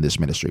and this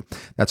ministry.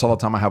 That's all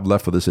the time I have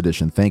left for this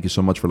edition. Thank you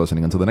so much for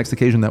listening. Until the next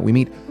occasion that we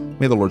meet,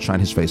 may the Lord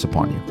shine his face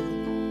upon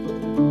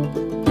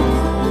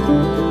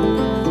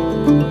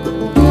you.